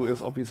try to do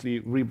is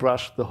obviously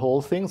rebrush the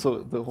whole thing.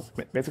 So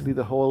basically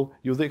the whole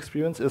user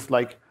experience is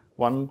like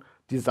one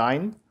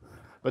design.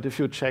 But if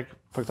you check,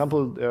 for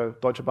example,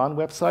 Deutsche Bahn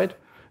website,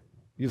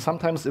 you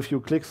sometimes, if you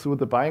click through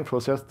the buying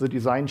process, the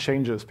design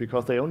changes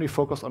because they only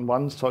focus on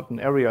one certain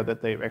area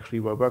that they actually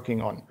were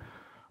working on.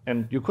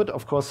 And you could,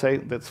 of course, say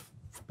that's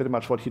pretty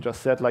much what he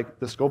just said, like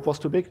the scope was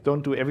too big,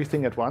 don't do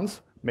everything at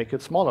once, make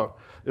it smaller.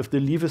 If the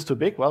leaf is too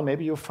big, well,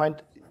 maybe you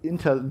find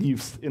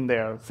interleaves in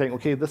there saying,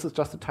 okay, this is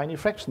just a tiny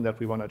fraction that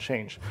we want to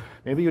change.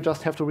 Maybe you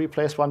just have to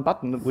replace one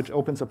button which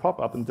opens a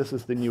pop-up and this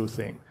is the new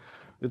thing.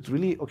 It's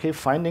really, okay,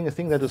 finding a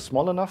thing that is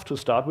small enough to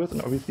start with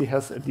and obviously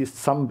has at least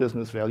some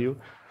business value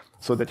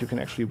so that you can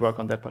actually work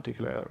on that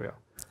particular area.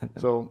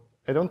 So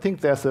I don't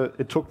think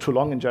it took too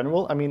long in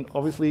general. I mean,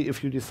 obviously,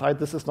 if you decide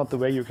this is not the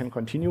way you can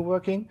continue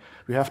working,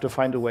 you have to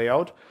find a way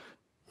out.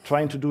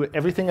 Trying to do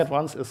everything at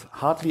once is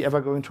hardly ever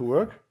going to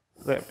work.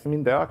 I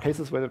mean, there are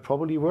cases where it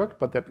probably worked,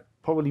 but that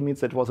probably means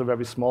that it was a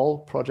very small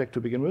project to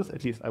begin with.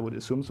 At least I would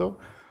assume so.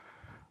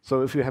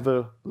 So if you have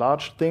a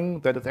large thing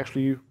that is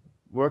actually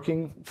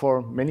working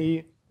for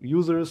many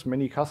users,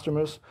 many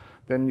customers,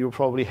 then you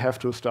probably have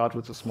to start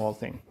with a small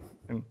thing.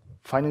 And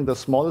finding the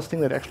smallest thing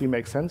that actually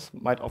makes sense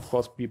might, of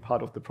course, be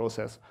part of the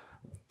process,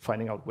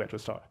 finding out where to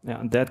start.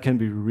 Yeah, and that can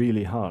be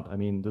really hard. I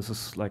mean, this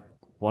is like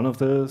one of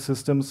the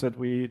systems that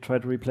we try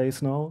to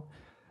replace now.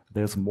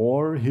 There's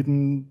more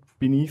hidden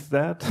beneath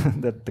that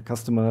that the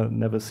customer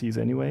never sees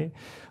anyway,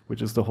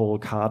 which is the whole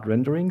card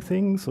rendering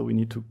thing. So we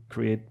need to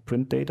create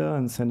print data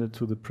and send it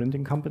to the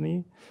printing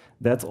company.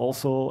 That's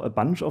also a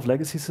bunch of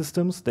legacy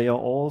systems. They are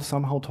all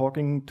somehow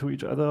talking to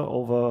each other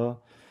over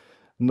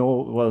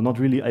not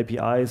really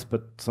APIs,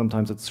 but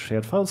sometimes it's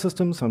shared file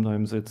systems,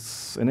 sometimes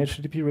it's an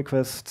HTTP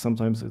request,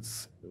 sometimes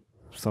it's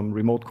some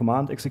remote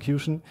command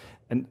execution.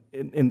 And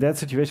in that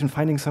situation,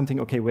 finding something,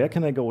 okay, where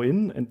can I go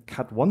in and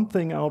cut one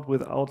thing out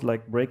without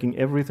like breaking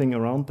everything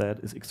around that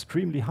is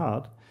extremely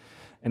hard.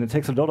 And it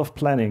takes a lot of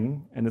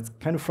planning, and it's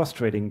kind of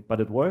frustrating, but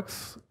it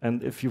works.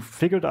 And if you've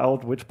figured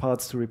out which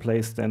parts to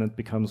replace, then it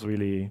becomes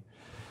really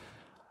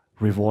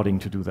rewarding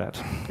to do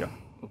that. Yeah.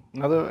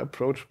 Another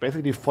approach,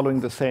 basically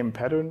following the same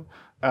pattern,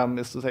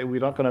 is to say we're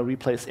not going to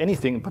replace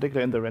anything,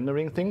 particularly in the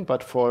rendering thing,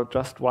 but for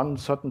just one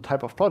certain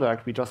type of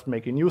product, we just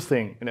make a new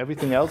thing, and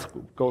everything else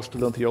goes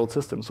still into the old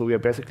system. So we are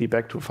basically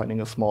back to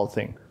finding a small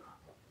thing.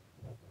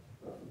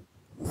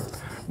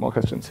 More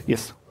questions?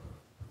 Yes.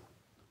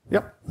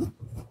 Yep.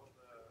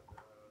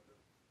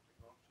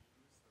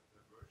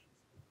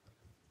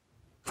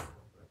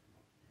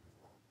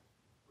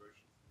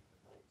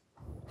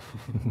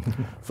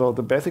 So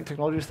the basic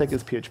technology stack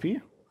is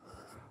PHP.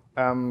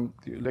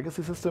 The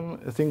legacy system,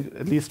 I think,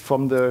 at least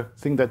from the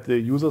thing that the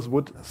users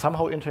would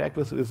somehow interact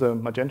with, is a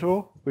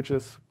Magento, which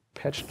is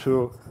patched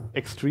to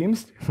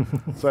extremes.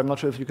 So I'm not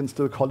sure if you can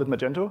still call it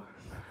Magento.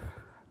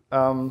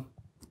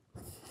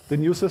 The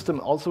new system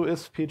also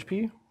is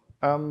PHP.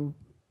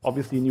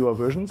 Obviously newer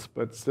versions,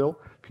 but still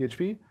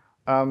PHP.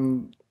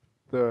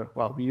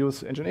 We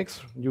use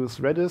Nginx, use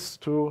Redis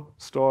to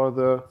store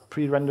the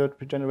pre-rendered,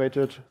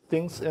 pre-generated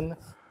things in.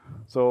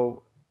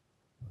 So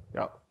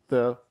yeah,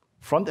 the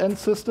front-end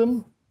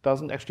system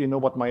doesn't actually know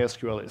what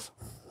MySQL is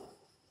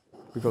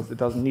because it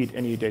doesn't need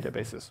any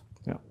databases.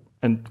 Yeah,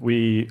 and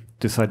we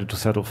decided to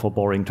settle for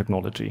boring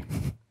technology,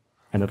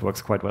 and it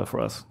works quite well for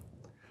us.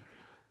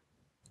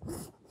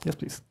 Yes,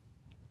 please.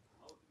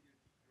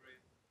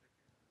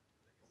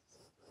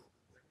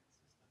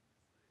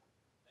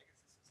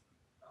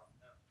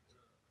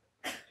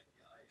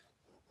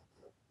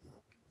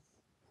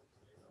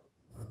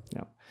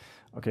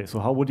 Okay, so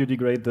how would you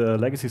degrade the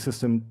legacy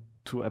system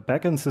to a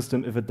backend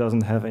system if it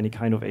doesn't have any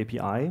kind of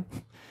API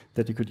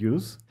that you could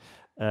use?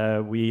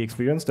 We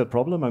experienced that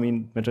problem. I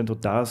mean, Magento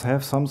does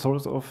have some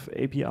sorts of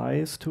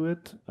APIs to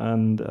it,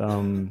 and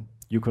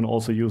you can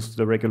also use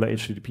the regular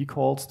HTTP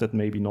calls that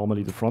maybe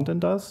normally the front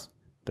end does.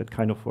 That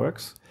kind of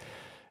works.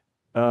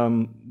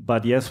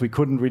 But yes, we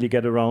couldn't really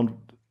get around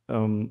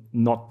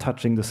not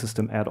touching the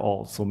system at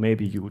all. So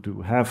maybe you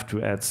do have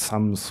to add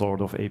some sort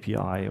of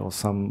API or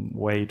some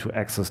way to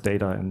access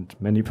data and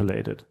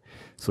manipulate it.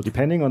 So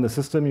depending on the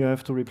system you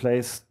have to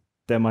replace,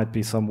 there might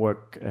be some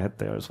work ahead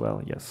there as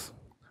well, yes.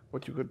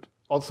 What you could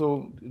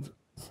also,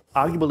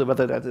 arguable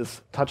whether that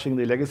is touching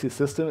the legacy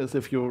system, is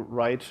if you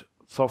write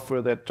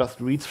software that just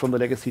reads from the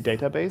legacy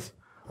database.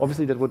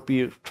 Obviously, that would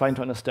be trying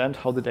to understand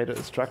how the data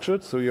is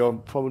structured. So you're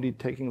probably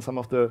taking some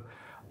of the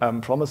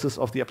promises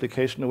of the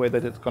application in a way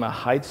that it's going to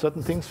hide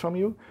certain things from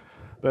you.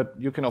 But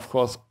you can, of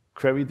course,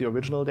 query the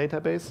original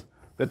database.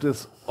 That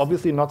is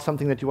obviously not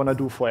something that you want to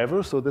do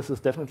forever. So this is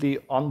definitely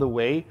on the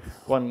way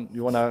when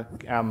you want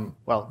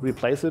to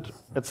replace it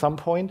at some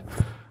point.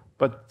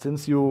 But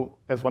since you,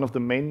 as one of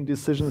the main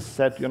decisions,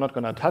 said you're not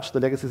going to touch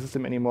the legacy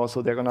system anymore,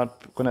 so there are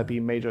not going to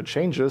be major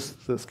changes,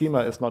 the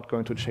schema is not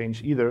going to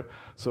change either.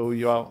 So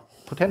you are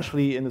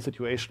potentially in a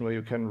situation where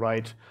you can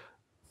write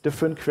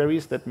different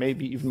queries that may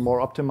be even more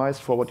optimized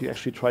for what you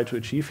actually try to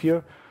achieve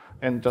here,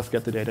 and just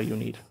get the data you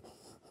need.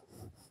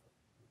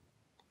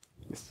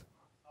 Yes?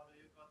 How do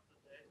you got the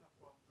data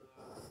from the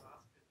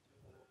basket to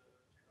the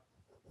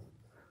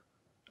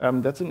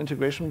That's an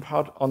integration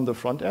part on the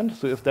front end.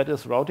 So if that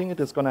is routing it,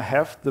 it's going to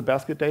have the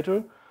basket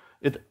data.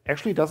 It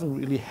actually doesn't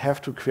really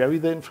have to query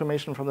the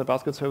information from the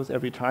basket service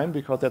every time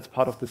because that's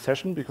part of the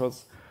session,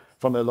 because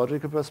from a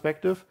logical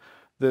perspective,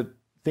 the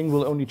thing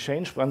will only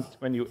change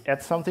when you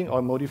add something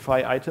or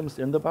modify items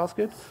in the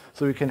basket.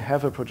 So you can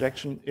have a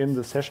projection in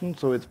the session,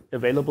 so it's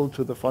available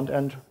to the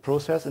front-end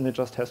process, and it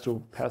just has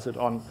to pass it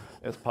on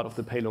as part of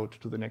the payload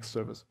to the next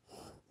service.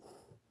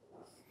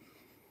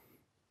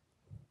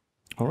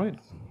 All right.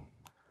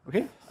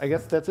 Okay, I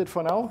guess that's it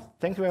for now.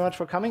 Thank you very much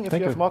for coming. If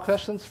you have more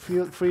questions,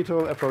 feel free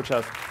to approach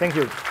us. Thank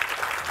you.